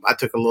 I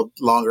took a little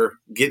longer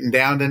getting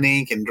down to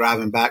Nink and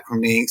driving back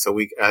from Nink, so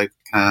I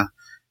kind of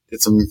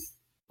did some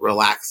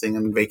relaxing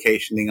and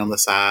vacationing on the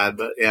side.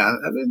 But yeah,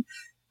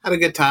 had a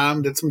good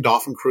time. Did some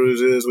dolphin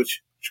cruises,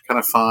 which was kind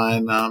of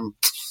fun.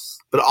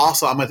 But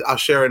also, I'll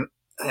share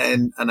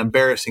an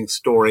embarrassing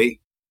story,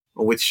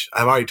 which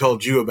I've already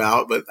told you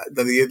about. But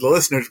the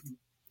listeners,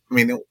 I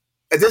mean,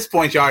 at this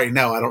point, you already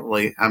know.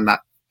 I'm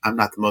not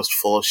the most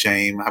full of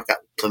shame. I've got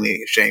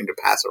plenty of shame to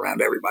pass around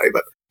to everybody.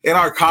 But in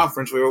our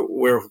conference,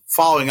 we're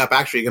following up.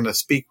 Actually, going to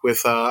speak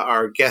with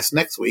our guest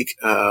next week,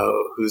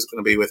 who's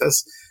going to be with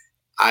us.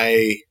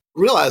 I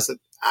realized that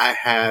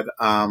I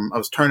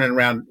was turning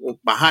around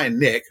behind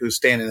Nick, who's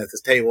standing at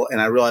this table, and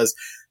I realized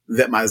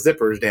that my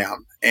zipper is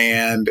down.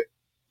 And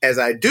as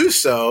I do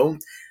so,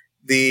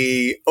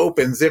 the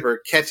open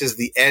zipper catches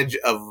the edge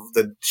of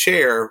the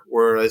chair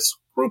where a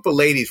group of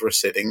ladies were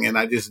sitting, and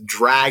I just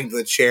dragged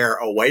the chair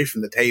away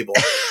from the table,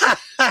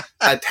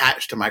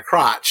 attached to my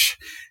crotch.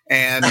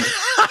 And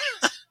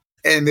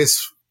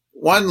this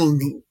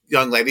one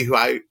young lady who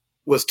I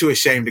was too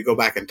ashamed to go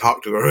back and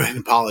talk to her and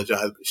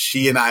apologize.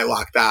 She and I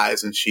locked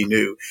eyes, and she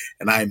knew,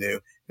 and I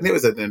knew. And it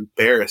was an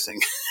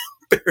embarrassing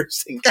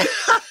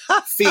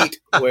feat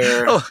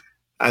where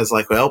I was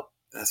like, well,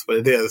 that's what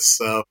it is.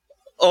 So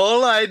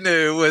all I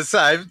knew was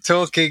I'm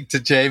talking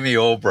to Jamie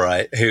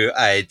Albright, who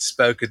I'd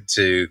spoken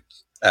to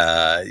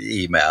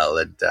email,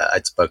 and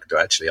I'd spoken to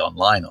actually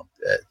online on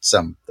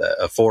some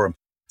forum.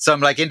 So I'm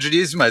like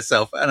introducing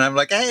myself, and I'm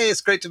like, hey,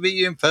 it's great to meet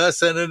you in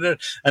person.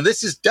 And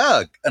this is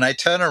Doug. And I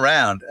turn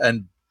around,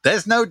 and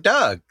there's no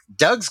Doug.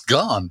 Doug's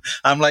gone.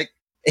 I'm like,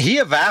 he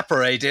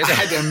evaporated. I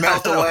had to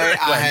melt away.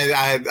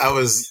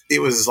 It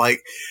was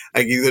like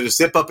I could either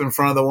zip up in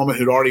front of the woman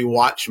who'd already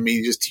watched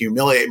me just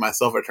humiliate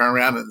myself, or turn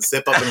around and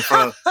zip up in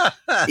front of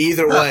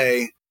either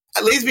way.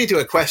 It leads me to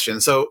a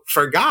question. So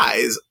for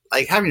guys,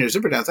 like having your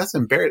zipper down, that's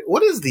embarrassing.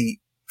 What is the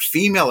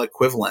female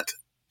equivalent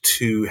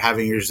to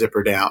having your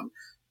zipper down?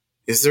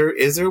 Is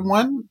there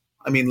one?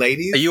 I mean,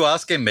 ladies. Are you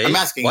asking me? I'm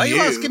asking you. Why are you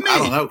asking me? I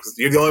don't know, because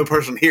you're the only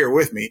person here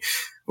with me.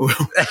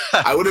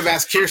 I would have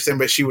asked Kiersten,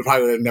 but she would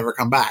probably have never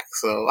come back.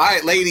 So, all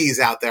right, ladies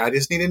out there, I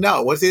just need to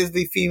know, what is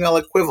the female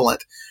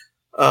equivalent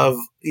of,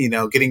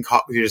 getting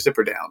caught with your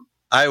zipper down?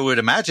 I would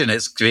imagine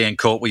it's being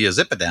caught with your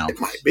zipper down. It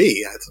might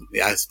be.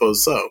 I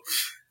suppose so.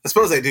 I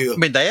suppose they do. I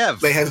mean, they have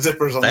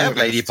zippers on. They have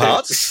lady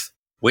parts.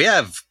 We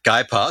have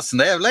guy parts, and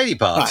they have lady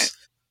parts. Right.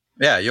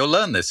 Yeah, you'll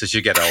learn this as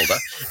you get older.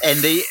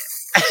 And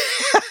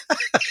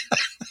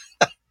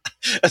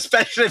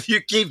especially if you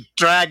keep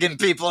dragging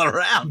people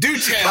around. Do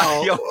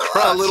tell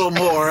a little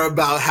more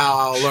about how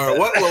I'll learn.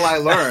 What will I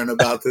learn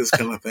about this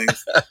kind of thing?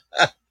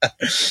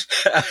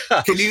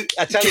 Can you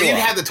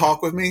have the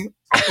talk with me?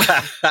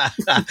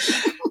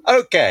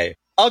 Okay.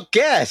 Our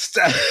guest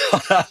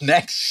on our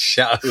next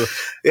show.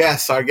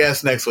 Yes, our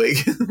guest next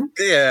week.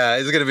 Yeah,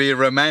 is going to be a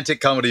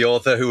romantic comedy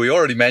author who we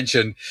already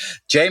mentioned,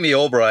 Jamie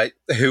Albright,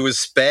 who was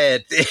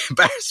spared the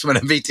embarrassment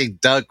of meeting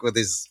Doug with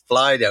his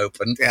fly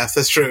open. Yes,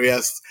 that's true,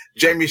 yes.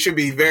 Jamie should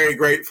be very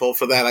grateful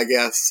for that, I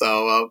guess.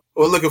 So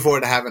we're looking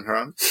forward to having her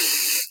on.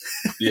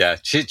 Yeah,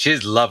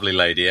 she's a lovely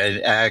lady.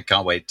 I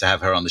can't wait to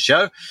have her on the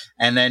show.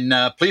 And then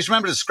please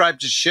remember to subscribe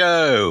to the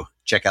show.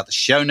 Check out the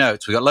show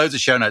notes. We got loads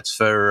of show notes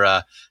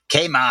for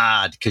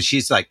K-Mod, because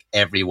she's like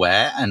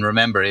everywhere. And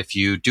remember, if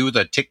you do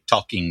the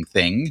TikToking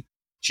thing,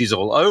 she's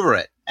all over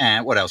it.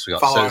 And what else we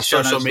got? Follow our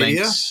social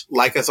media. Links.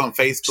 Like us on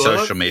Facebook.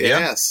 Social media.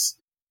 Yes.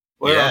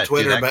 We're on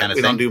Twitter, but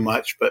we don't do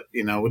much. But,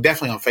 we're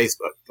definitely on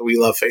Facebook. We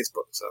love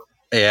Facebook. So.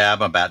 Yeah,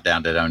 I'm about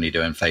down to only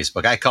doing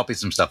Facebook. I copied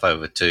some stuff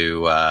over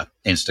to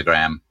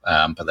Instagram,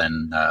 but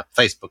then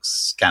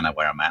Facebook's kind of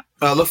where I'm at.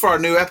 Look for our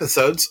new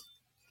episodes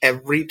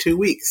every 2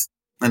 weeks.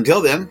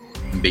 Until then,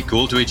 be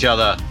cool to each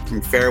other.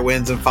 And fair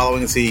winds and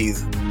following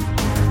seas.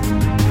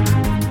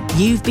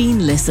 You've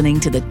been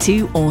listening to the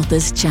Two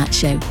Authors Chat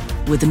Show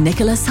with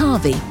Nicholas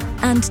Harvey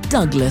and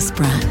Douglas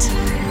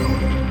Pratt.